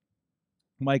here.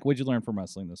 Mike, what'd you learn from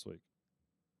wrestling this week?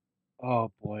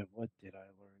 Oh boy, what did I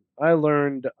learn? I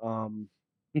learned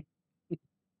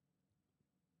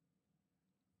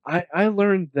I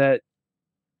learned that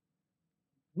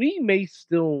we may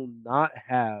still not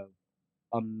have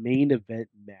a main event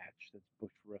match that's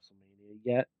booked for WrestleMania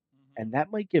yet, and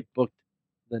that might get booked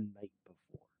the night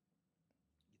before.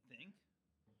 You think?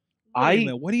 Wait a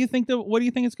minute. What do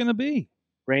you think it's going to be?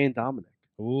 Ray and Dominic.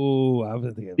 Ooh, I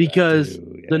was thinking because that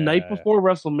too. the night before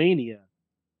WrestleMania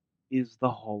is the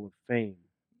Hall of Fame.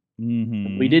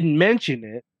 Mm-hmm. We didn't mention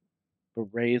it, but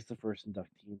Ray is the first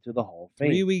inductee into the Hall of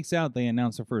Fame. 3 weeks out, they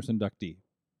announced the first inductee.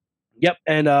 Yep,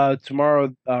 and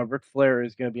tomorrow, Ric Flair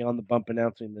is going to be on the bump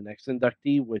announcing the next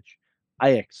inductee, which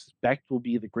I expect will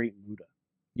be the Great Muta.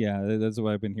 Yeah, that's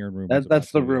what I've been hearing rumors.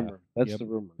 That's the rumor. That's the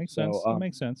rumor. Makes sense. That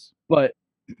makes sense. But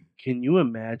can you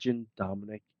imagine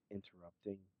Dominic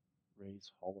interrupting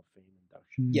Ray's Hall of Fame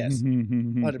induction? Yes,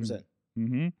 100%.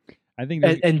 Mm-hmm. I think,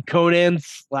 and Conan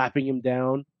slapping him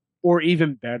down, or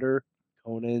even better,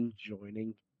 Conan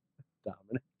joining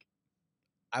Dominic.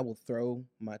 I will throw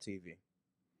my TV.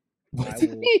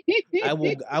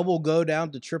 I will go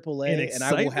down to AAA and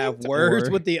I will have words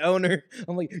with the owner.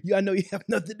 I'm like, I know you have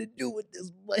nothing to do with this,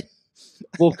 but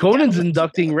well, Conan's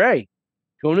inducting Ray.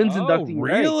 Conan's inducting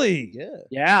Ray. Really?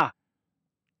 Yeah.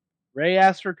 Ray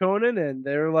asked for Conan, and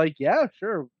they're like, "Yeah,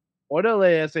 sure.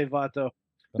 Orale ese vato."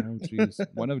 Oh, jeez.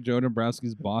 One of Joe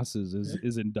Dombrowski's bosses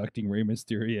is inducting Rey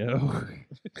Mysterio.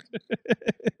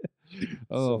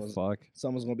 Fuck.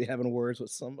 Someone's gonna be having words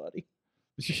with somebody.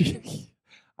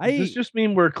 Does this just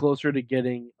mean we're closer to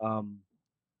getting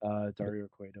Dario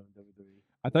Cueto in WWE?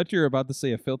 I thought you were about to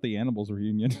say a Filthy Animals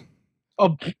reunion.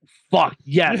 Oh, fuck.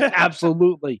 Yes,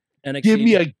 absolutely. NXT. Give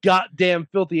me a goddamn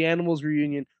Filthy Animals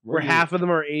reunion where half of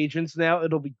them are agents now.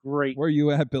 It'll be great. Where are you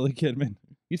at, Billy Kidman?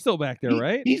 He's still back there,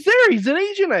 right? He's there. He's an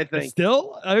agent, I think.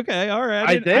 Still? Okay, all right.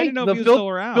 I didn't know if he was still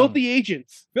around. Filthy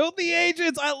Agents. Filthy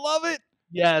Agents. I love it.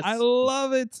 Yes. I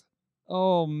love it.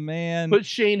 Oh, man. Put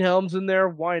Shane Helms in there.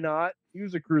 Why not? He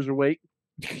was a cruiserweight.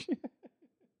 He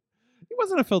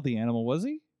wasn't a filthy animal, was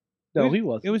he? No, he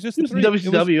wasn't. It was just the three.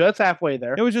 WCW. That's halfway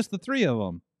there. It was just the three of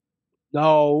them.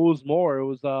 No, it was more. It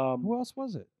was Who else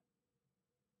was it?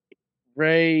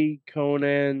 Ray,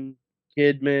 Conan,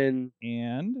 Kidman,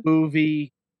 and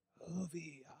Hoovy.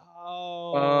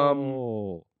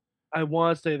 Oh. I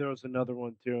want to say there was another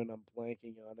one too, and I'm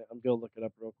blanking on it. I'm gonna look it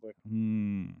up real quick.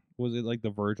 Was it like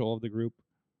the Virgil of the group?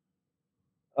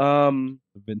 The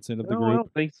Vincent of the group? I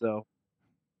don't think so.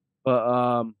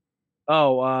 But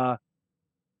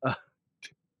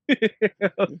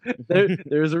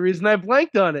there's a reason I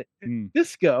blanked on it.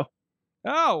 Disco.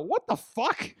 Oh, what the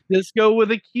fuck? Disco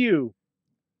with a Q.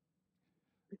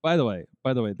 By the way,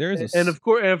 there's and of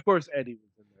course Eddie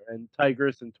was in there, and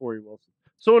Tigress and Tori Wilson.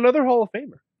 So another Hall of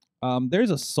Famer.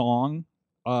 There's a song,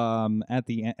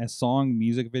 a song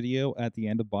music video at the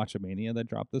end of Botchamania that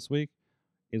dropped this week.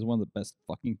 Is one of the best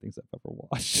fucking things I've ever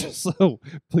watched. So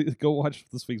please go watch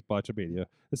this week's Botchamania.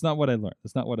 It's not what I learned.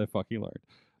 It's not what I fucking learned.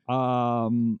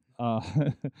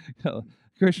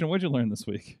 Christian, what'd you learn this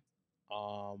week?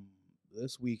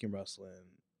 This week in wrestling,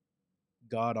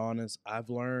 God honest, I've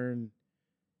learned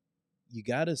you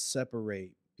got to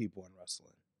separate people in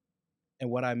wrestling. And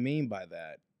what I mean by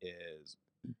that is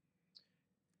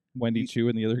Wendy Chu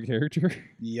and the other character.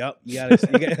 Yep, you gotta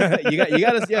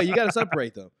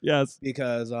separate them. Yes,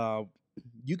 because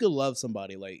you could love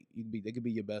somebody, like they could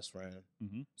be your best friend,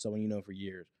 someone you know for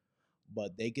years,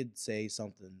 but they could say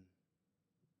something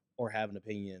or have an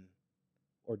opinion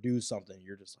or do something.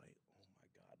 You're just like, oh my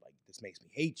God, like this makes me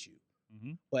hate you.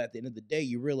 But at the end of the day,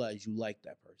 you realize you like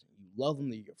that person, you love them,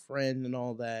 they're your friend, and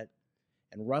all that.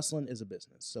 And wrestling is a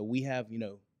business, so we have we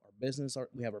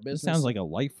have our business. It sounds like a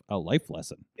life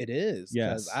lesson. It is.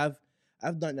 Yes. Because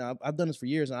I've done this for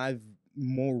years, and I've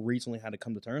more recently had to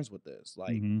come to terms with this.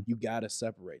 Like you gotta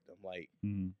separate them. Like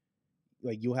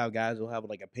you'll have guys who'll have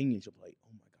like opinions. You'll be like,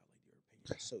 oh my God, like your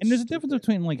opinion is so And there's stupid. a difference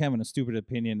between like having a stupid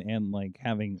opinion and like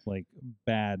having like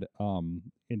bad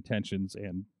intentions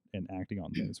and acting on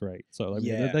things, right? So I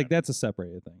mean, like that's a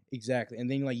separated thing. Exactly.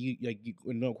 And then you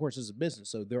of course it's a business,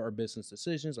 so there are business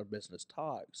decisions or business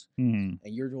talks, and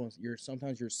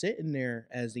sometimes you're sitting there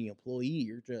as the employee,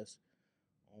 you're just,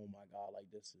 oh my God,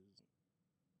 like this is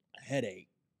a headache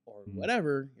or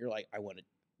whatever. You're like, I want to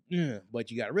But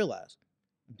you got to realize,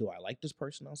 do I like this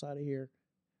person outside of here?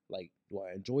 Like, do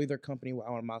I enjoy their company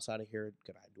while I'm outside of here?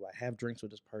 Do I have drinks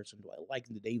with this person? Do I like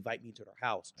them? Did they invite me to their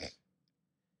house?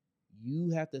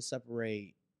 You have to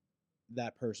separate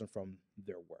that person from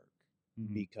their work.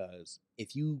 Because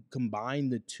if you combine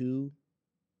the two,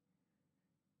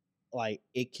 like,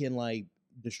 it can, like,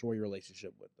 destroy your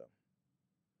relationship with them.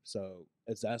 So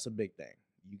that's a big thing.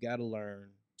 You got to learn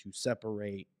to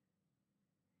separate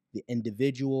the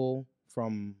individual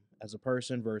from as a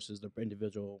person versus the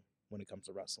individual when it comes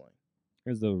to wrestling.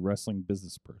 Here's the wrestling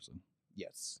business person.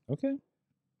 Yes. Okay.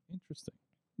 Interesting.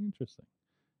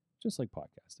 Just like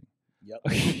podcasting. Yep.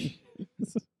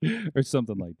 Or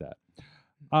something like that.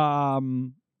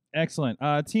 Excellent.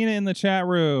 Tina in the chat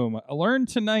room. I learned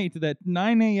tonight that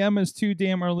 9 a.m. is too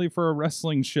damn early for a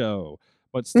wrestling show,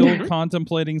 but still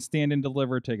contemplating stand and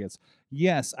deliver tickets.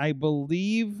 Yes, I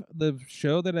believe the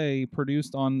show that I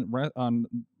produced on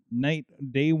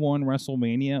day one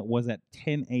WrestleMania was at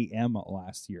 10 a.m.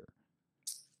 last year.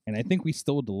 And I think we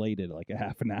still delayed it like a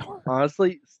half an hour.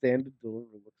 Honestly, stand and deliver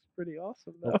looks pretty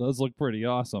awesome, though. It does look pretty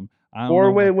awesome.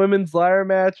 4-way women's ladder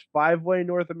match, 5-way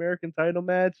North American title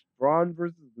match, Braun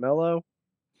versus Mello.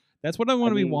 That's what I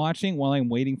want to be watching while I'm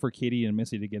waiting for Katie and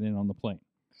Missy to get in on the plane.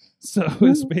 So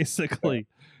it's basically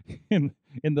in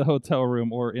the hotel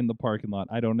room or in the parking lot.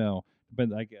 I don't know.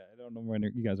 But I don't know when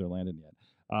you guys are landing yet.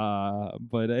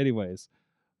 But anyways,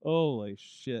 holy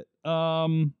shit.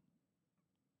 God,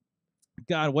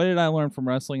 what did I learn from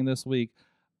wrestling this week?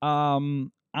 I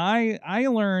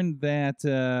learned that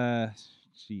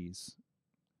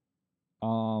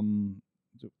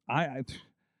I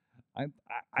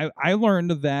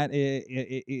learned that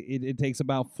it takes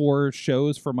about 4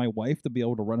 shows for my wife to be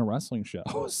able to run a wrestling show.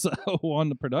 So on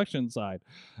the production side,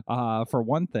 for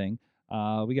one thing,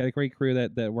 we got a great crew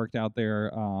that worked out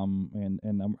there, and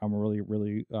I'm really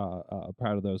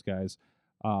proud of those guys.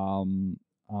 And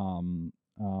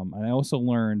I also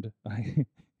learned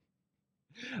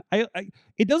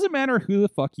it doesn't matter who the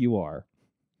fuck you are.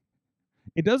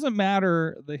 It doesn't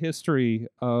matter the history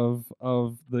of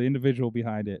the individual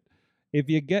behind it.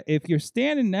 If you're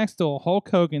standing next to a Hulk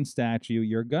Hogan statue,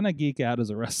 you're gonna geek out as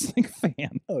a wrestling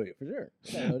fan. Oh yeah, for sure.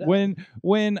 Yeah, no doubt.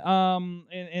 when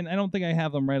and I don't think I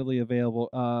have them readily available.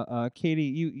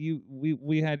 Katie,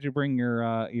 we had you bring your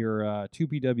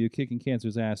 2PW Kicking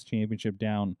Cancer's Ass Championship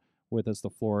down with us to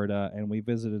Florida, and we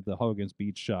visited the Hogan's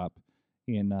Beach Shop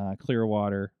in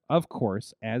Clearwater, of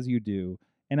course, as you do.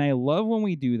 And I love when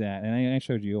we do that. And I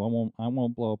showed you. I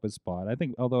won't blow up his spot. I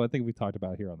think we talked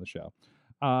about it here on the show.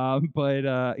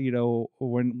 But you know,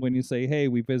 when you say, "Hey,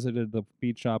 we visited the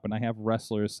beach shop," and I have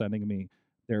wrestlers sending me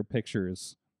their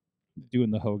pictures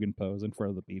doing the Hogan pose in front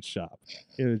of the beach shop,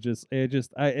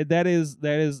 that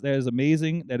is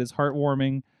amazing. That is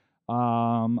heartwarming.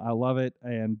 I love it,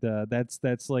 and that's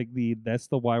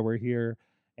the why we're here.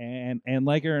 And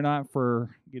like it or not,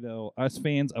 for us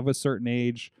fans of a certain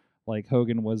age, like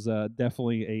Hogan was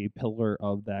definitely a pillar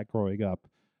of that growing up.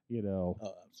 Oh,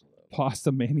 absolutely.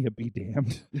 Pasta Mania be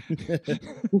damned.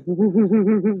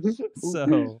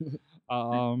 So,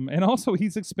 and also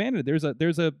he's expanded.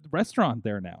 There's a restaurant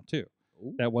there now too.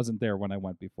 Ooh. That wasn't there when I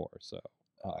went before. So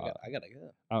I gotta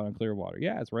go out in Clearwater.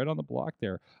 Yeah, it's right on the block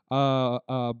there.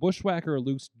 Bushwhacker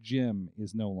Luke's Gym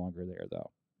is no longer there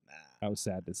though. I was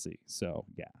sad to see. So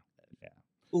yeah.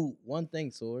 Ooh, one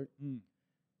thing, Sword.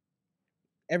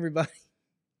 Everybody,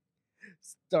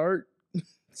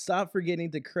 stop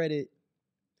forgetting to credit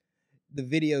the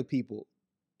video people,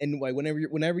 and like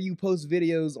whenever you post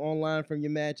videos online from your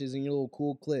matches and your little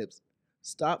cool clips,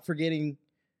 stop forgetting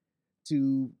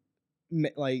to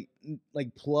like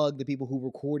plug the people who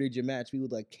recorded your match. People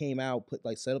that came out,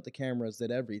 set up the cameras,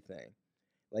 did everything.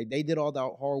 Like they did all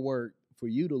that hard work for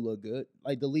you to look good.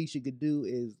 Like the least you could do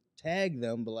is tag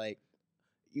them, but like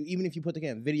even if you put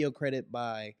the video credit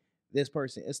by this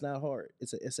person, it's not hard.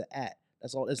 It's an at.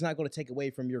 That's all. It's not going to take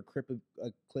away from your clip of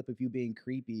you being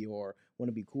creepy or want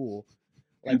to be cool.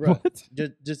 Like, bro,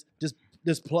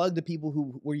 just plug the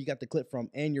people where you got the clip from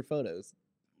and your photos.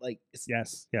 Like,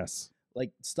 yes.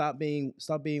 Like, stop being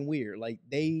weird. Like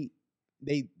they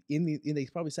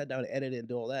probably sat down and edited and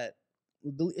do all that.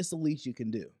 It's the least you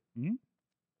can do. Mm-hmm.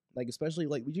 Like, especially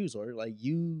like with you, sort like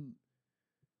you.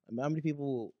 How many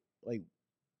people like?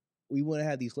 We wouldn't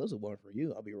have these clips if it weren't for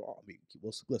you. I'll be wrong.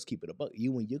 Let's keep it a buck.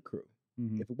 You and your crew.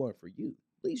 Mm-hmm. If it weren't for you,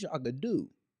 least y'all could do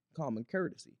common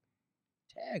courtesy.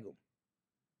 Tag them.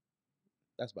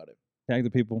 That's about it. Tag the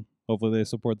people. Hopefully they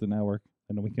support the network,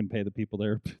 and then we can pay the people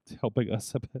there helping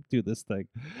us do this thing.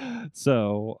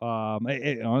 So,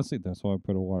 honestly, that's why I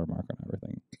put a watermark on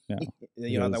everything. Yeah.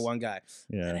 Then you have that one guy.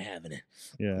 Yeah. Not having it.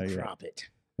 Yeah. Drop it.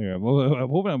 Yeah, well, I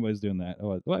hope everybody's doing that.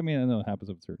 Well, I mean, I know it happens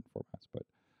with certain formats, but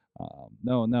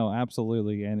no,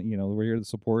 absolutely. And we're here to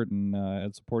support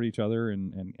and support each other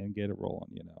and get it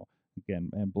rolling.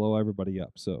 Again, and blow everybody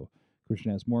up. So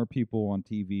Christian has more people on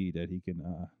TV that he can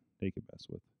mess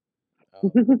with.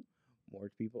 More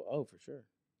people. Oh, for sure.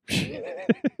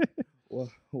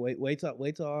 Well, wait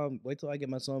till I get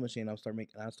my sewing machine. I'll start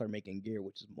making gear,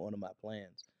 which is one of my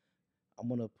plans. I'm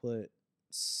gonna put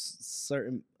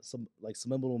some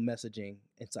subliminal messaging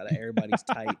inside of everybody's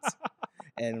tights,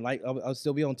 and like I'll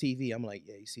still be on TV. I'm like,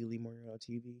 yeah, you see Lee Morgan on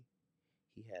TV?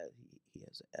 He has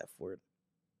an F word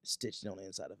stitched on the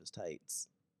inside of his tights,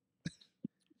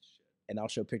 and I'll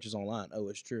show pictures online. Oh,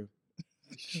 it's true.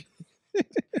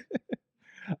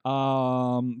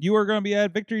 You are going to be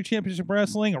at Victory Championship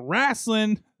Wrestling.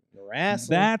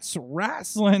 That's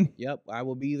wrestling. Yep, I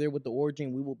will be there with the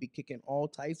Origin. We will be kicking all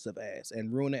types of ass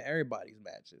and ruining everybody's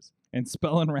matches. And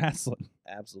spelling wrestling.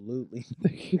 Absolutely.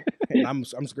 And I'm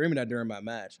screaming that during my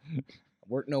match.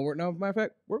 Matter of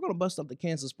fact, we're gonna bust up the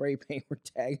Kansas spray paint. We're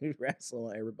tagging wrestling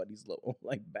on everybody's low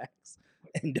like backs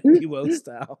and WO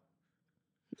style.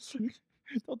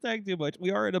 Don't tag too much.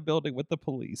 We are in a building with the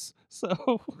police,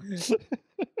 so.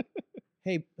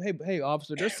 Hey,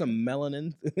 officer, there's some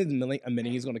melanin.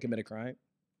 Admitting he's going to commit a crime.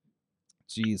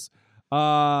 Jeez.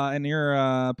 And you're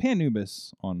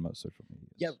Panubis on most social media.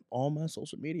 Yep, on my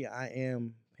social media, I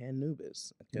am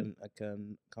Panubis. A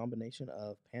combination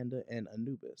of Panda and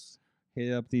Anubis.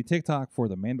 Hit up the TikTok for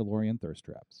the Mandalorian Thirst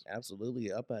Traps.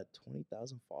 Absolutely, up at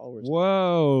 20,000 followers.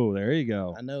 Whoa, there you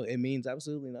go. I know, it means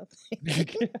absolutely nothing.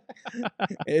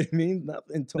 It means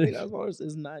nothing. 20,000 followers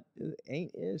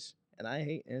ain't ish. And I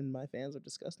hate, and my fans are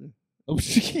disgusting. Oh,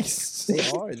 jeez.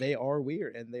 They are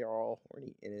weird, and they are all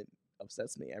horny, and it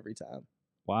upsets me every time.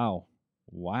 Wow.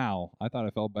 I thought I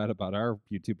felt bad about our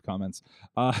YouTube comments.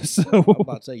 I'm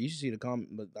about to say, you should see the comment,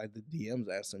 but like the DMs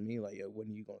asking me, like, when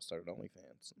are you going to start an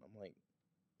OnlyFans? And I'm like,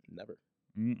 never.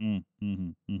 They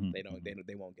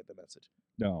won't get the message.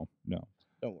 No.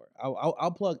 Don't worry.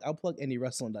 I'll plug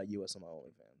indywrestling.us on my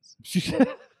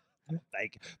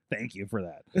OnlyFans. Thank you for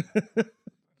that.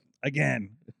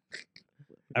 Again,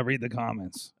 I read the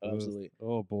comments. Absolutely.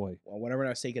 Oh boy. Well, whenever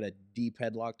I take it a deep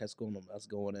headlock, that's going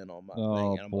in on my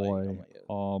thing. And boy.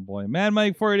 Oh boy. Mad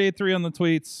Mike 4883 on the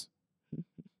tweets.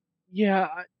 Yeah,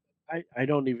 I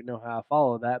don't even know how to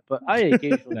follow that, but I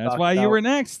occasionally. That's why you were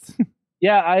next.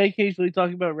 Yeah, I occasionally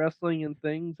talk about wrestling and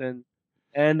things, and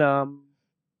I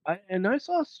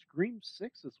saw Scream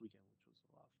 6 this weekend, which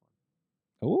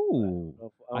was a lot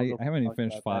of fun. Oh, I haven't even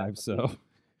finished 5, so.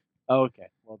 Oh, okay.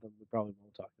 Well, then we probably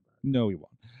won't talk about it. No, we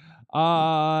won't.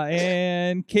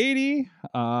 And Katie,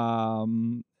 I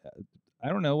don't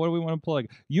know. What do we want to plug?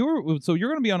 You're going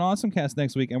to be on Awesome Cast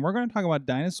next week, and we're going to talk about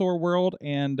Dinosaur World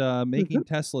and making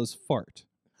Tesla's fart.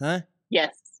 Huh?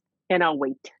 Yes. Cannot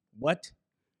wait. What?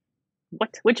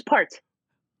 What? Which part?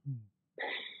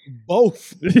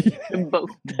 Both. Both.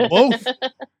 Both.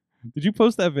 Did you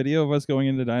post that video of us going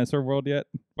into Dinosaur World yet,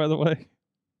 by the way?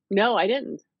 No, I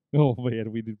didn't. Oh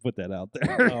man, we did put that out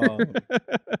there.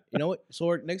 You know what?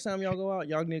 So next time y'all go out,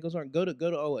 y'all need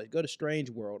to go to Strange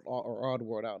World or Odd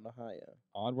World out in Ohio.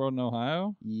 Odd World in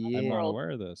Ohio? Yeah. I'm not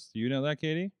aware of this. Do you know that,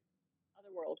 Katie?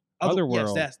 Other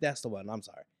World. Yes, that's the one. I'm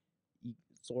sorry.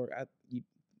 You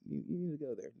need to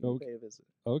go there. You need to pay a visit.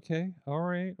 Okay. All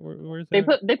right. Where's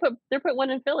that? They put one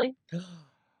in Philly.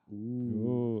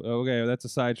 Ooh. Okay, that's a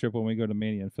side trip when we go to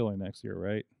Mania in Philly next year,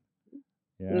 right?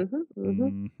 Yeah.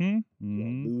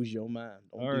 Lose your mind.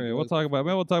 All right, we'll talk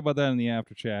about that in the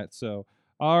after chat. So,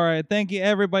 all right, thank you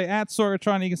everybody at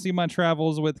Sorgatron. You can see my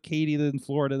travels with Katie in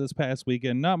Florida this past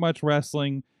weekend. Not much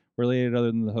wrestling related other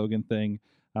than the Hogan thing,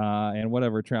 and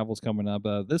whatever travels coming up.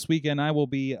 This weekend I will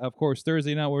be, of course,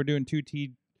 Thursday night. We're doing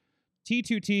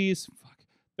T2Ts.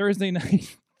 Thursday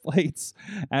night flights,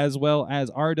 as well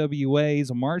as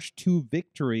RWA's March to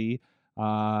Victory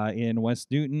in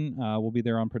West Newton. We'll be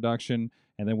there on production.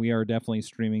 And then we are definitely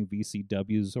streaming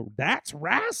VCWs. So that's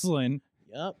wrestling.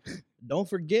 Yep. Don't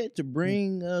forget to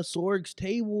bring Sorg's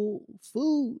Table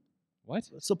food. What?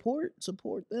 Support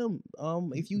them.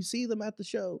 If you see them at the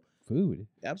show. Food.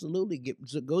 Absolutely.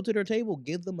 Go to their table.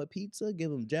 Give them a pizza.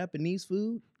 Give them Japanese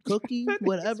food, cookie,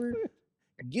 whatever.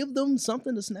 Give them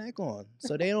something to snack on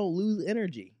so they don't lose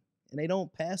energy and they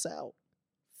don't pass out.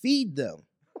 Feed them.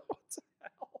 What the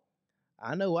hell?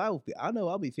 I know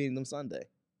I'll be feeding them Sunday.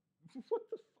 What the fuck?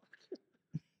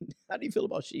 How do you feel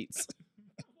about sheets?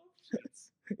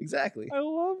 Exactly. I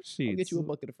love sheets. I'll get you a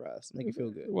bucket of fries. Make you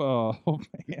feel good. Whoa,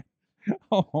 man.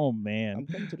 Oh, man. I'm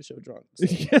coming to the show drunk. So.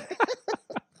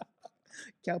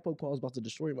 Cowpoke Paul's about to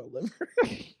destroy my liver.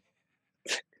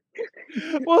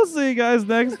 We'll see you guys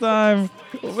next time.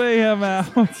 Mayhem out.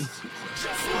 Wait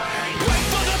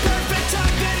for the perfect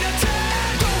time, then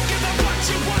attack. Don't give up what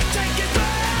you want, take it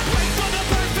back. Wait for the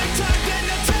perfect time, then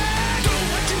attack. Do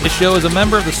what you This show is a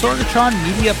member of the Sorgatron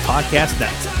Media Podcast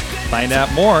Network. Find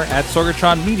out more at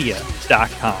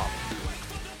sorgatronmedia.com.